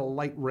little bit of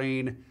light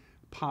rain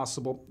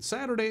possible.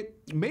 Saturday,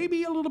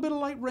 maybe a little bit of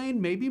light rain,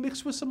 maybe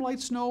mixed with some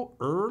light snow.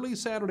 Early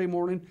Saturday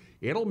morning,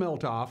 it'll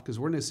melt off because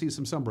we're going to see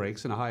some sun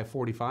breaks and a high of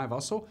 45.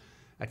 Also,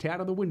 a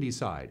tad on the windy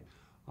side.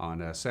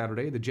 On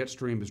Saturday, the jet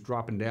stream is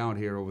dropping down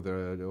here over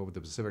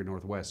the Pacific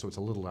Northwest, so it's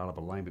a little out of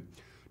alignment.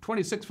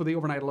 26 for the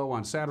overnight low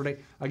on Saturday.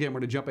 Again,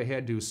 we're going to jump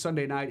ahead to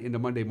Sunday night into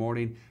Monday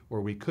morning,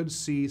 where we could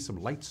see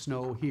some light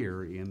snow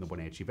here in the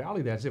Wenatchee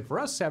Valley. That's it for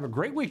us. Have a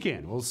great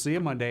weekend. We'll see you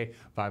Monday.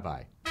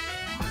 Bye-bye.